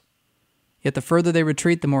Wells. Yet the further they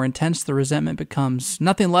retreat, the more intense the resentment becomes.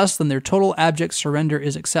 Nothing less than their total abject surrender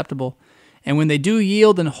is acceptable. And when they do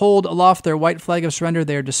yield and hold aloft their white flag of surrender,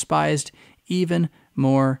 they are despised even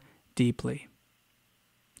more deeply.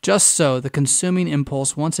 Just so, the consuming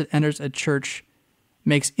impulse, once it enters a church,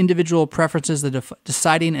 makes individual preferences the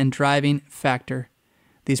deciding and driving factor.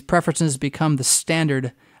 These preferences become the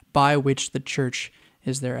standard by which the church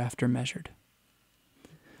is thereafter measured.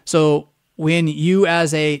 So, when you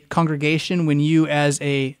as a congregation, when you as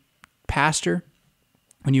a pastor,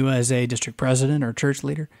 when you as a district president or church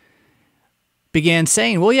leader began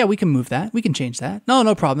saying, well, yeah, we can move that. We can change that.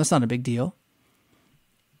 No problem. That's not a big deal.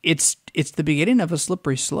 It's the beginning of a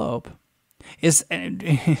slippery slope.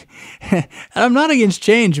 And I'm not against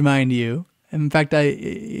change, mind you. In fact,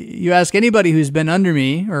 you ask anybody who's been under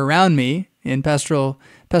me or around me in pastoral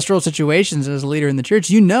situations as a leader in the church,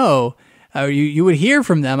 you know You would hear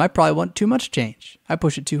from them, I probably want too much change. I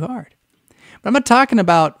push it too hard. But I'm not talking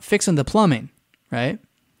about fixing the plumbing, right?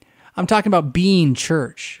 I'm talking about being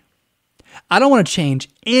church. I don't want to change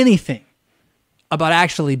anything about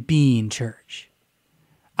actually being church.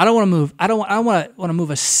 I don't want to move. I don't want to move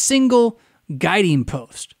a single guiding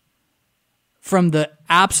post from the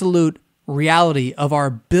absolute reality of our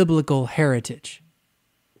biblical heritage,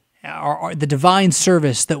 the divine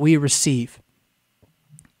service that we receive,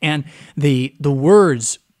 and the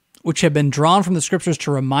words which have been drawn from the scriptures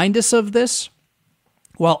to remind us of this.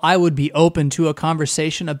 Well, I would be open to a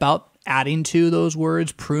conversation about adding to those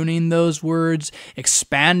words, pruning those words,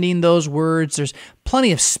 expanding those words. There's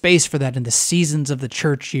plenty of space for that in the seasons of the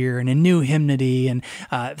church year and in new hymnody and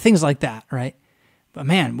things like that, right? But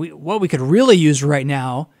man, what we could really use right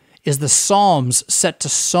now is the Psalms set to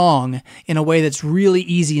song in a way that's really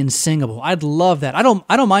easy and singable. I'd love that. I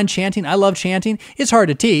don't mind chanting. I love chanting. It's hard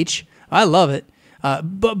to teach. I love it.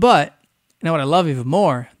 But you know what I love even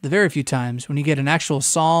more? The very few times when you get an actual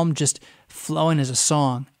psalm just flowing as a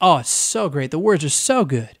song. Oh, it's so great. The words are so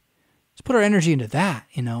good. Let's put our energy into that,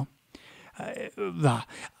 you know.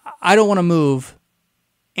 I don't want to move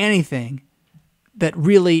anything that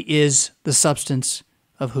really is the substance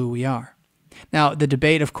of who we are. Now, the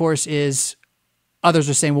debate, of course, is others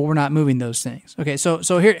are saying, well, we're not moving those things. Okay, so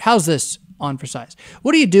here, how's this on for size?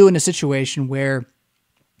 What do you do in a situation where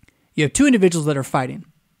you have two individuals that are fighting?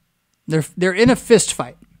 They're in a fist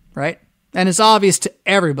fight, right? And it's obvious to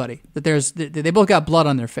everybody that they both got blood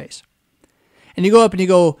on their face. And you go up and you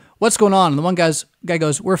go, what's going on? And the one guy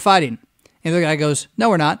goes, we're fighting. And the other guy goes, no,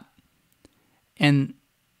 we're not. And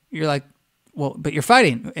you're like, well, but you're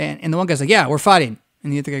fighting. And the one guy's like, yeah, we're fighting.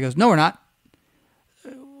 And the other guy goes, no, we're not.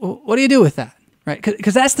 What do you do with that, right?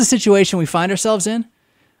 Because that's the situation we find ourselves in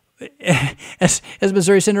as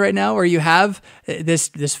Missouri Synod right now, where you have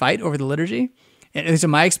this fight over the liturgy. At least in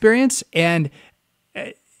my experience. And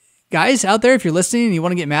guys out there, if you're listening and you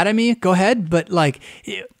want to get mad at me, go ahead. But like,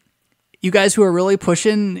 you guys who are really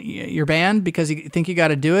pushing your band because you think you got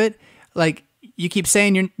to do it, like you keep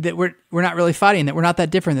saying that we're not really fighting, that we're not that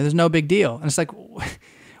different, that there's no big deal. And it's like,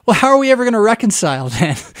 well, how are we ever going to reconcile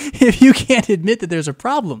then if you can't admit that there's a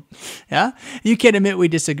problem? Yeah, you can't admit we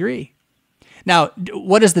disagree. Now,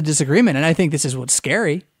 what is the disagreement? And I think this is what's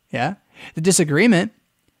scary. Yeah, the disagreement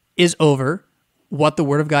is over what the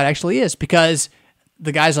Word of God actually is, because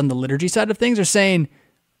the guys on the liturgy side of things are saying,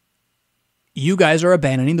 you guys are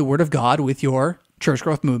abandoning the Word of God with your church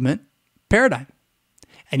growth movement paradigm.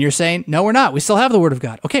 And you're saying, no, we're not. We still have the Word of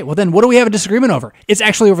God. Okay, well then what do we have a disagreement over? It's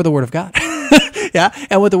actually over the Word of God. Yeah,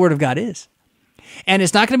 and what the Word of God is. And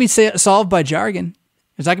it's not going to be solved by jargon.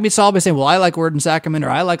 It's not going to be solved by saying, well, I like Word and Sacrament, or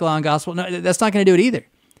I like Law and Gospel. No, that's not going to do it either.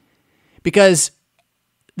 Because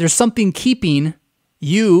there's something keeping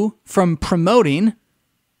you from promoting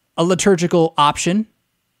a liturgical option,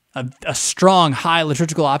 a strong, high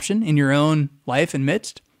liturgical option in your own life and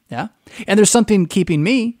midst. Yeah. And there's something keeping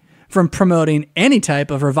me from promoting any type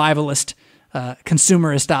of revivalist,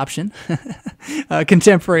 consumerist option,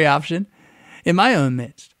 contemporary option in my own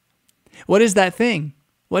midst. What is that thing?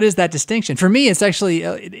 What is that distinction? For me, it's actually,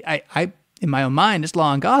 I in my own mind, it's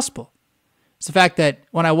Law and Gospel. It's the fact that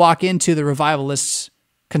when I walk into the revivalists'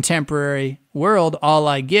 contemporary world, all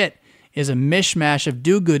I get is a mishmash of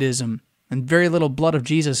do-goodism and very little blood of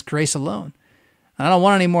Jesus, grace alone. And I don't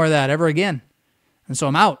want any more of that ever again. And so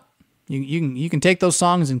I'm out. You can take those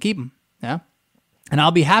songs and keep them. Yeah. And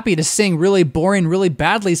I'll be happy to sing really boring, really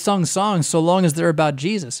badly sung songs so long as they're about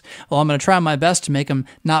Jesus. Well, I'm going to try my best to make them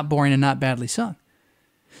not boring and not badly sung.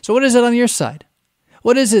 So what is it on your side?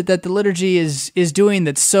 What is it that the liturgy is doing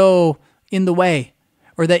that's so in the way,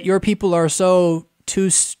 or that your people are so too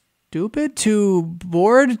stupid, too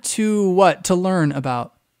bored to learn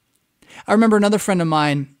about? I remember another friend of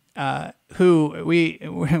mine who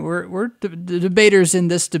we're debaters in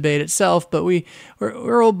this debate itself, but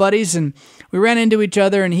we're old buddies, and we ran into each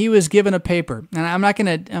other, and he was given a paper, and I'm not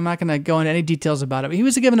gonna go into any details about it, but he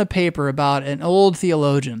was given a paper about an old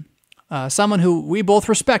theologian, someone who we both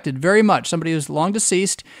respected very much, somebody who's long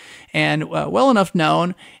deceased and well enough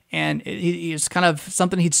known. And it's kind of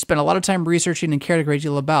something he'd spent a lot of time researching and cared a great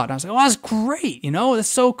deal about. And I was like, oh, that's great. That's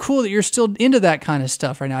so cool that you're still into that kind of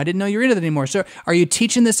stuff right now. I didn't know you're into that anymore. So are you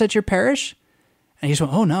teaching this at your parish? And he just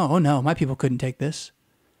went, oh no, my people couldn't take this.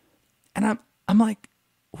 And I'm like,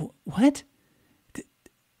 what?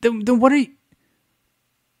 Then what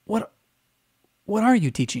are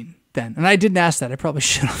you teaching then? And I didn't ask that. I probably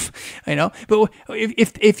should have, But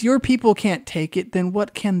if your people can't take it, then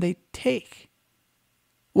what can they take?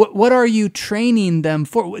 What are you training them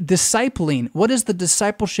for? Discipling. What is the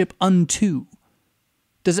discipleship unto?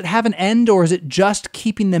 Does it have an end, or is it just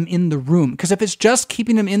keeping them in the room? Because if it's just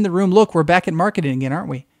keeping them in the room, look, we're back at marketing again, aren't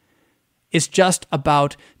we? It's just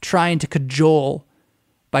about trying to cajole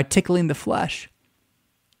by tickling the flesh.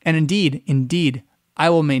 And indeed, I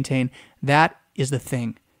will maintain that is the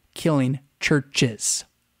thing killing churches.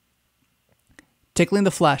 Tickling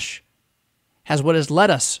the flesh has what has led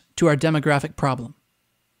us to our demographic problem.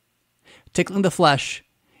 Tickling the flesh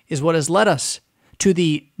is what has led us to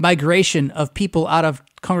the migration of people out of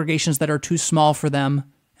congregations that are too small for them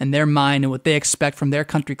and their mind and what they expect from their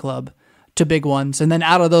country club to big ones, and then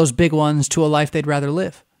out of those big ones to a life they'd rather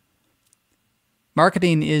live.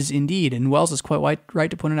 Marketing is indeed, and Wells is quite right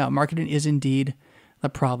to point it out, marketing is indeed the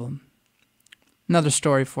problem. Another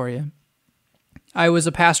story for you. I was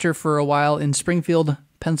a pastor for a while in Springfield,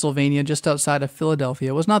 Pennsylvania, just outside of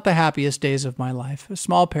Philadelphia. It was not the happiest days of my life. A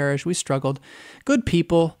small parish, we struggled. Good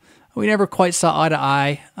people. We never quite saw eye to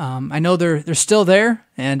eye. I know they're still there,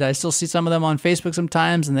 and I still see some of them on Facebook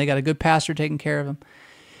sometimes, and they got a good pastor taking care of them.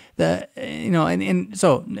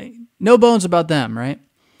 So no bones about them, right?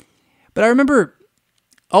 But I remember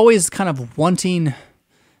always kind of wanting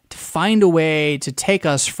to find a way to take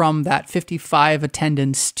us from that 55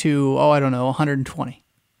 attendance to, 120.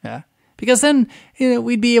 Yeah. Because then,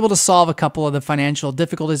 we'd be able to solve a couple of the financial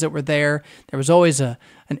difficulties that were there. There was always an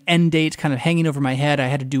end date kind of hanging over my head. I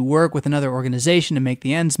had to do work with another organization to make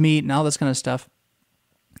the ends meet and all this kind of stuff.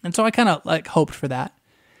 And so I kind of hoped for that.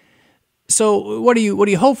 So what do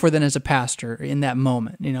you hope for then as a pastor in that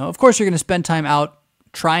moment? Of course you're going to spend time out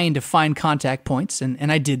trying to find contact points,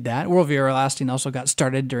 and I did that. Worldview Everlasting also got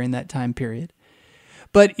started during that time period.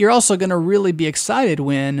 But you're also going to really be excited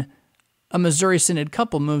when a Missouri Synod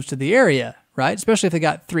couple moves to the area, right? Especially if they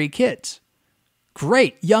got 3 kids.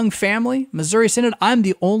 Great, young family, Missouri Synod. I'm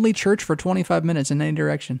the only church for 25 minutes in any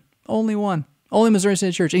direction. Only one. Only Missouri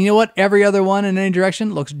Synod church. And you know what? Every other one in any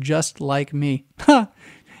direction looks just like me.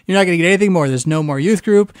 You're not going to get anything more. There's no more youth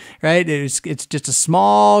group, right? It's just a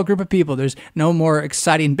small group of people. There's no more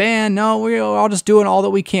exciting band. No, we're all just doing all that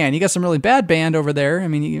we can. You got some really bad band over there. I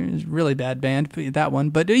mean, it's really bad band, that one.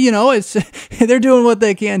 But, it's they're doing what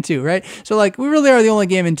they can too, right? So, we really are the only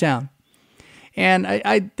game in town. And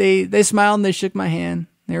they smiled and they shook my hand.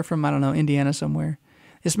 They're from, Indiana somewhere.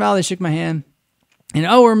 They smiled, they shook my hand. And,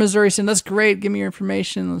 we're Missouri Synod. That's great. Give me your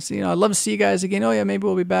information. Let's see. I'd love to see you guys again. Oh yeah, maybe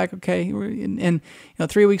we'll be back. Okay. And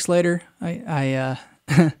 3 weeks later, I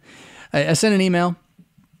sent an email.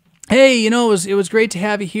 Hey, it was great to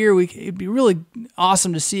have you here. It'd be really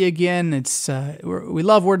awesome to see you again. We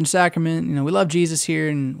love Word and Sacrament. We love Jesus here,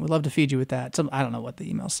 and we'd love to feed you with that. I don't know what the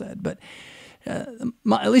email said, but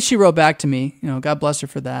at least she wrote back to me. God bless her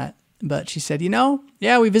for that. But she said,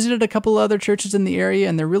 yeah, we visited a couple other churches in the area,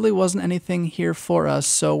 and there really wasn't anything here for us.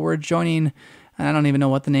 So we're joining, I don't even know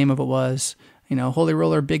what the name of it was, Holy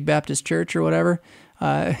Roller Big Baptist Church or whatever.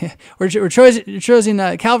 We're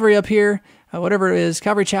choosing Calvary up here, whatever it is,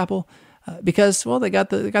 Calvary Chapel, because, they got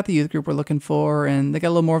the youth group we're looking for, and they got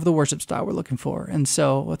a little more of the worship style we're looking for. And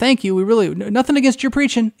so, thank you. We really, nothing against your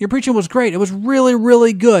preaching. Your preaching was great. It was really,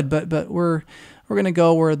 really good. But we're going to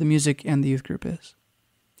go where the music and the youth group is.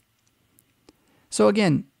 So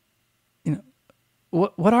again,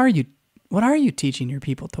 what are you teaching your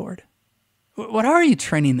people toward? What are you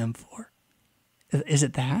training them for? Is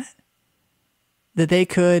it that they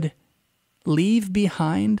could leave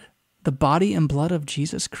behind the body and blood of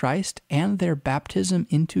Jesus Christ and their baptism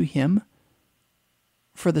into Him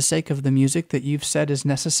for the sake of the music that you've said is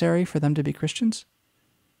necessary for them to be Christians?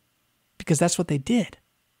 Because that's what they did.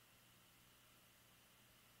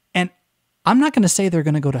 And I'm not going to say they're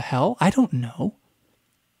going to go to hell. I don't know.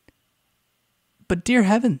 But dear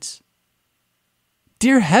heavens,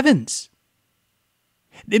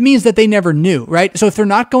 it means that they never knew, right? So if they're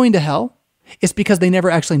not going to hell, it's because they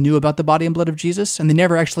never actually knew about the body and blood of Jesus, and they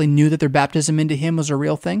never actually knew that their baptism into Him was a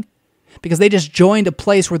real thing, because they just joined a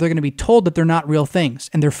place where they're going to be told that they're not real things,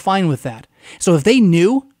 and they're fine with that. So if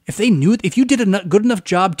you did a good enough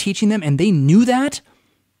job teaching them and they knew that,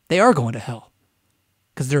 they are going to hell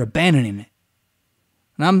because they're abandoning it.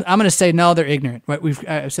 And I'm going to say, no, they're ignorant. Right?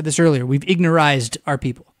 I said this earlier. We've ignorized our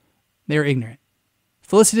people. They're ignorant.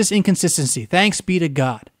 Felicitous inconsistency. Thanks be to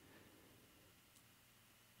God.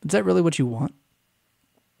 Is that really what you want?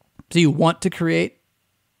 Do you want to create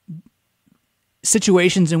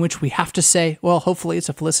situations in which we have to say, well, hopefully it's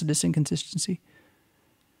a felicitous inconsistency?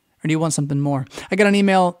 Or do you want something more? I got an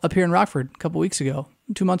email up here in Rockford a couple weeks ago,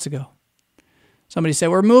 2 months ago. Somebody said,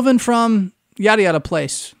 we're moving from yada yada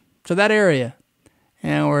place to that area.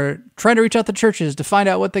 And we're trying to reach out to churches to find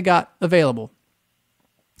out what they got available.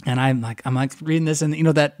 And I'm like reading this, and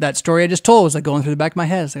that story I just told was like going through the back of my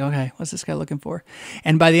head. It's like, okay, what's this guy looking for?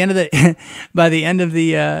 And by the end of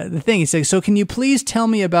the thing, he says, so can you please tell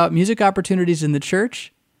me about music opportunities in the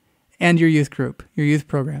church and your youth group, your youth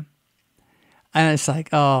program? And it's like,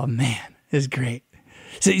 oh man, this is great.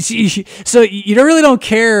 So you really don't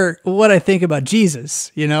care what I think about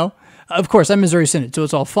Jesus, Of course, I'm Missouri Synod, so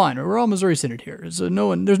it's all fine. We're all Missouri Synod here, so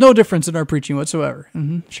there's no difference in our preaching whatsoever.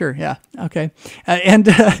 Sure, yeah, okay. And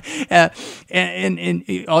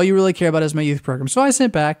all you really care about is my youth program. So I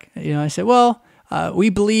sent back, I said, well, we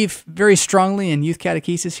believe very strongly in youth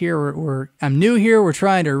catechesis here. I'm new here. We're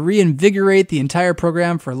trying to reinvigorate the entire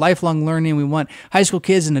program for lifelong learning. We want high school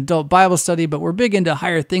kids and adult Bible study, but we're big into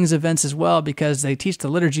higher things events as well because they teach the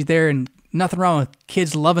liturgy there, and nothing wrong with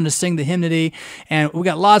kids loving to sing the hymnody. And we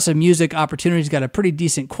got lots of music opportunities. Got a pretty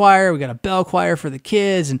decent choir. We got a bell choir for the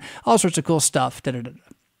kids and all sorts of cool stuff. And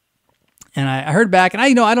I heard back, and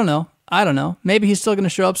I don't know. Maybe he's still going to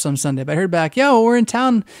show up some Sunday. But I heard back, we're in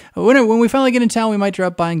town. When we finally get in town, we might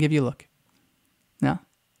drop by and give you a look. No.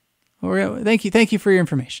 Thank you for your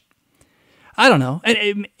information. I don't know.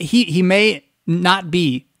 He may not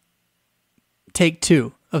be take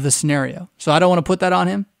two of the scenario. So I don't want to put that on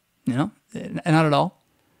him. Not at all.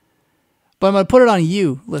 But I'm going to put it on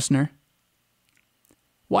you, listener.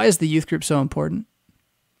 Why is the youth group so important?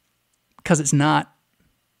 Because it's not.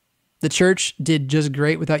 The church did just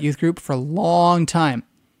great without youth group for a long time.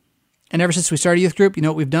 And ever since we started youth group, you know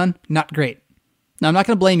what we've done? Not great. Now, I'm not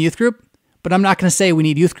going to blame youth group, but I'm not going to say we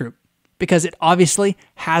need youth group because it obviously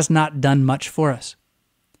has not done much for us.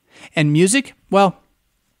 And music, well,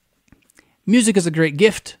 music is a great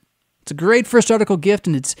gift. It's a great first article gift,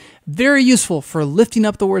 and it's very useful for lifting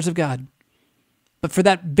up the words of God. But for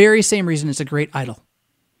that very same reason, it's a great idol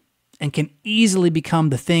and can easily become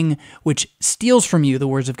the thing which steals from you the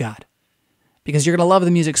words of God. Because you're going to love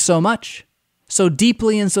the music so much, so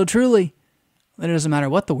deeply and so truly, that it doesn't matter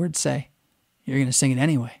what the words say. You're going to sing it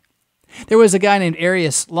anyway. There was a guy named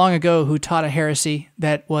Arius long ago who taught a heresy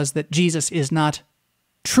that was that Jesus is not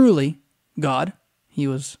truly God. He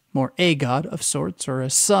was more a god of sorts, or a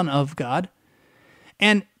son of God.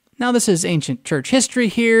 And now this is ancient church history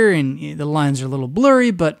here, and the lines are a little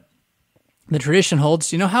blurry, but the tradition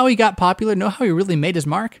holds. You know how he got popular? Know how he really made his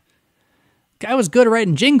mark? Guy was good at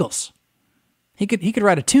writing jingles. He could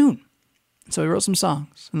write a tune. So he wrote some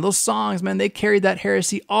songs. And those songs, man, they carried that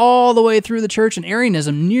heresy all the way through the church, and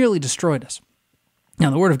Arianism nearly destroyed us. Now,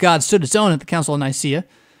 the Word of God stood its own at the Council of Nicaea.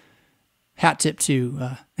 Hat tip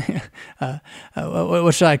to,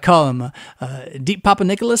 what should I call him? Deep Papa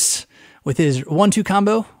Nicholas with his 1-2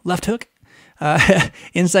 combo, left hook.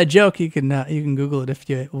 Inside joke, you can Google it if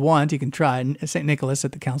you want. You can try St. Nicholas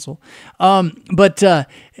at the council. But the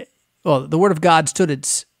Word of God stood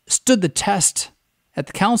the test at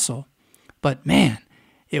the council. But man,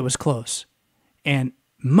 it was close. And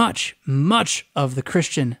much of the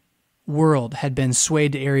Christian world had been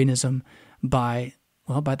swayed to Arianism by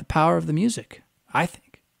the power of the music, I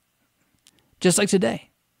think. Just like today.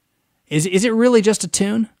 Is it really just a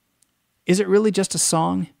tune? Is it really just a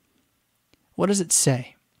song? What does it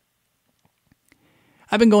say?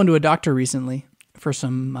 I've been going to a doctor recently for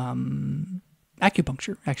some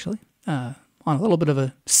acupuncture, actually, on a little bit of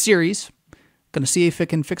a series. Going to see if it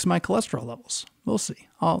can fix my cholesterol levels. We'll see.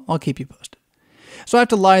 I'll keep you posted. So I have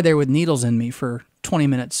to lie there with needles in me for 20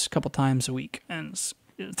 minutes, a couple times a week. And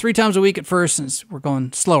 3 times a week at first, since we're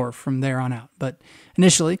going slower from there on out. But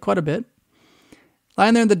initially, quite a bit.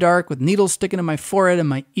 Lying there in the dark with needles sticking in my forehead and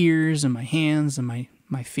my ears and my hands and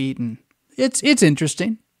my feet. And it's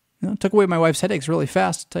interesting. It took away my wife's headaches really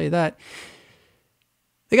fast, I'll tell you that.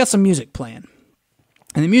 They got some music playing.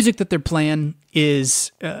 And the music that they're playing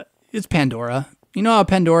is it's Pandora. You know how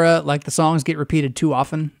Pandora, like the songs get repeated too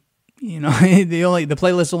often? The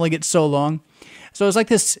playlist only gets so long. So it's like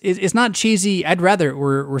this, it's not cheesy. I'd rather it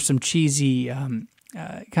were some cheesy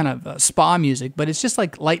kind of spa music, but it's just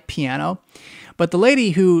like light piano. But the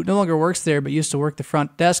lady who no longer works there but used to work the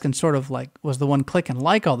front desk and sort of like was the one clicking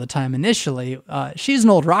like all the time initially, she's an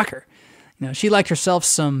old rocker. She liked herself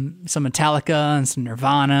some Metallica and some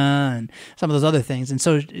Nirvana and some of those other things. And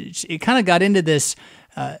so it kind of got into this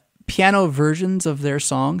piano versions of their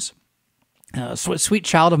songs. Sweet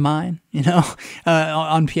Child of Mine,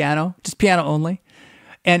 on piano, just piano only.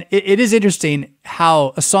 And it is interesting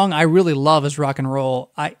how a song I really love is rock and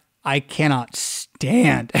roll. I cannot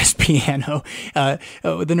stand as piano.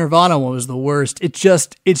 The Nirvana one was the worst. It's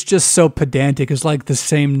just so pedantic. It's like the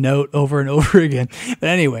same note over and over again. But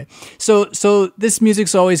anyway, so this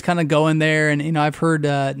music's always kind of going there. And, I've heard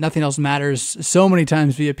Nothing Else Matters so many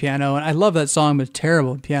times via piano. And I love that song, but it's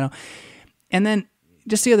terrible with piano. And then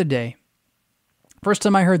just the other day, first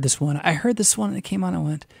time I heard this one and it came on, I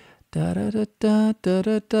went, da da da da da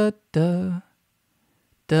da da da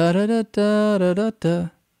da da da da da da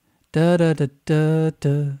da da da da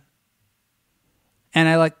da. And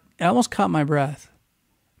I almost caught my breath.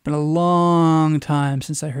 It's been a long time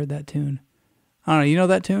since I heard that tune. I don't know, you know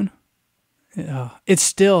that tune? It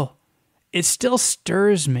still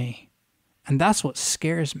stirs me. And that's what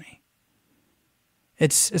scares me.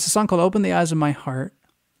 It's a song called Open the Eyes of My Heart.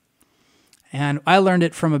 And I learned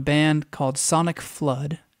it from a band called Sonic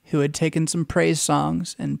Flood, who had taken some praise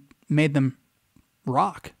songs and made them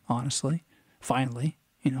rock, honestly, finally.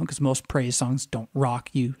 Because most praise songs don't rock,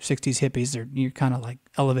 you 60s hippies. You're kind of like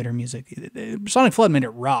elevator music. Sonic Flood made it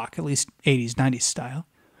rock, at least 80s, 90s style.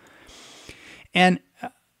 And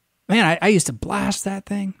man, I used to blast that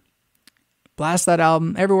thing. Blast that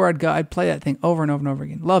album. Everywhere I'd go, I'd play that thing over and over and over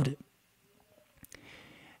again. Loved it.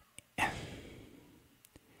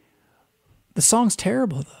 The song's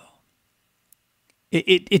terrible, though.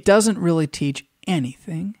 It doesn't really teach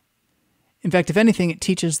anything. In fact, if anything, it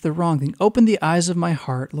teaches the wrong thing. Open the eyes of my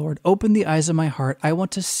heart, Lord. Open the eyes of my heart. I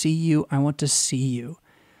want to see you. I want to see you.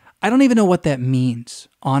 I don't even know what that means,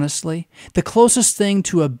 honestly. The closest thing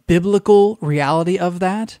to a biblical reality of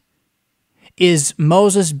that is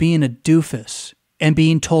Moses being a doofus and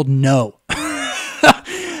being told no.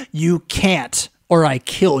 You can't, or I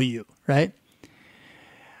kill you, right?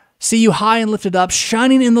 See you high and lifted up,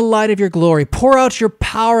 shining in the light of your glory. Pour out your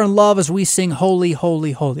power and love as we sing, holy,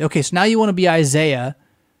 holy, holy. Okay, so now you want to be Isaiah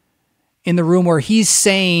in the room where he's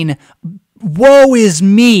saying, woe is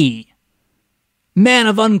me, man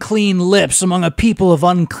of unclean lips among a people of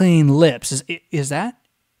unclean lips. Is that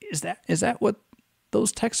what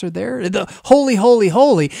those texts are there? The holy, holy,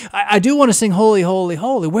 holy. I do want to sing holy, holy,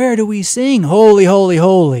 holy. Where do we sing holy, holy,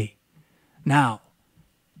 holy? Now,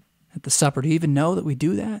 at the supper, do you even know that we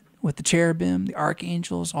do that with the cherubim, the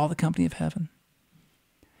archangels, all the company of heaven?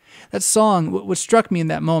 That song, what struck me in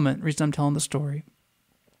that moment, the reason I'm telling the story,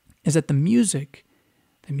 is that the music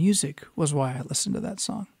was why I listened to that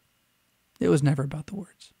song. It was never about the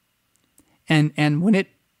words. And when it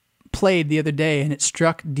played the other day and it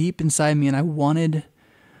struck deep inside me and I wanted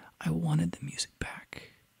the music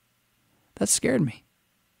back, that scared me.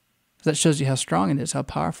 That shows you how strong it is, how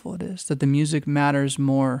powerful it is, that the music matters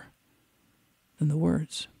more than the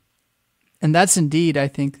words. And that's indeed, I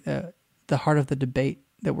think, the heart of the debate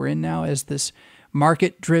that we're in now, as this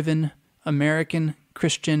market-driven American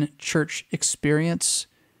Christian church experience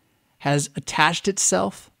has attached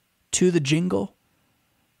itself to the jingle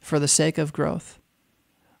for the sake of growth.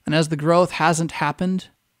 And as the growth hasn't happened,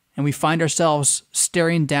 and we find ourselves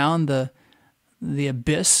staring down the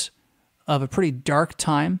abyss of a pretty dark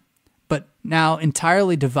time, but now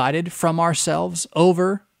entirely divided from ourselves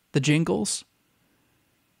over the jingles,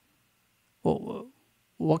 well,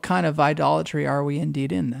 what kind of idolatry are we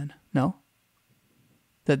indeed in then? No?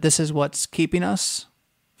 That this is what's keeping us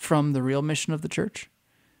from the real mission of the church?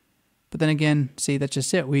 But then again, see, that's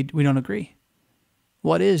just it. We don't agree.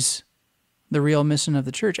 What is the real mission of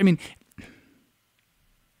the church? I mean,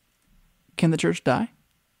 can the church die?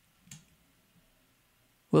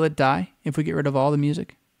 Will it die if we get rid of all the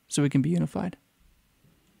music so we can be unified?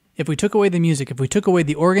 If we took away the music, if we took away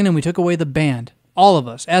the organ and we took away the band, all of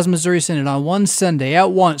us, as Missouri Synod, on one Sunday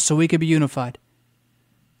at once so we could be unified,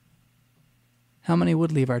 how many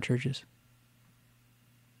would leave our churches?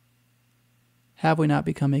 Have we not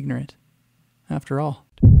become ignorant, after all?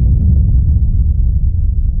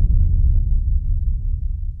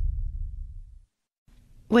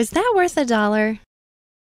 Was that worth $1?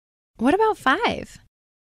 What about $5?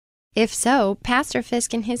 If so, Pastor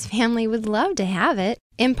Fisk and his family would love to have it,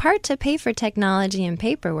 in part to pay for technology and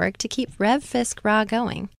paperwork to keep Rev Fisk Raw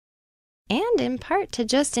going, and in part to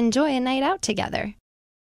just enjoy a night out together.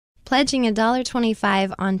 Pledging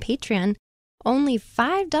 $1.25 on Patreon, only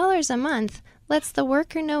 $5 a month, lets the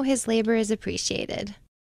worker know his labor is appreciated.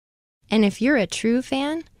 And if you're a true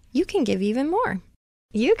fan, you can give even more.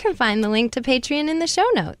 You can find the link to Patreon in the show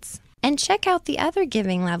notes, and check out the other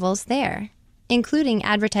giving levels there, including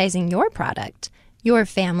advertising your product, your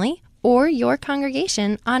family, or your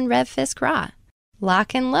congregation on Rev Fisk Raw.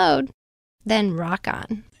 Lock and load, then rock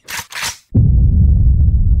on.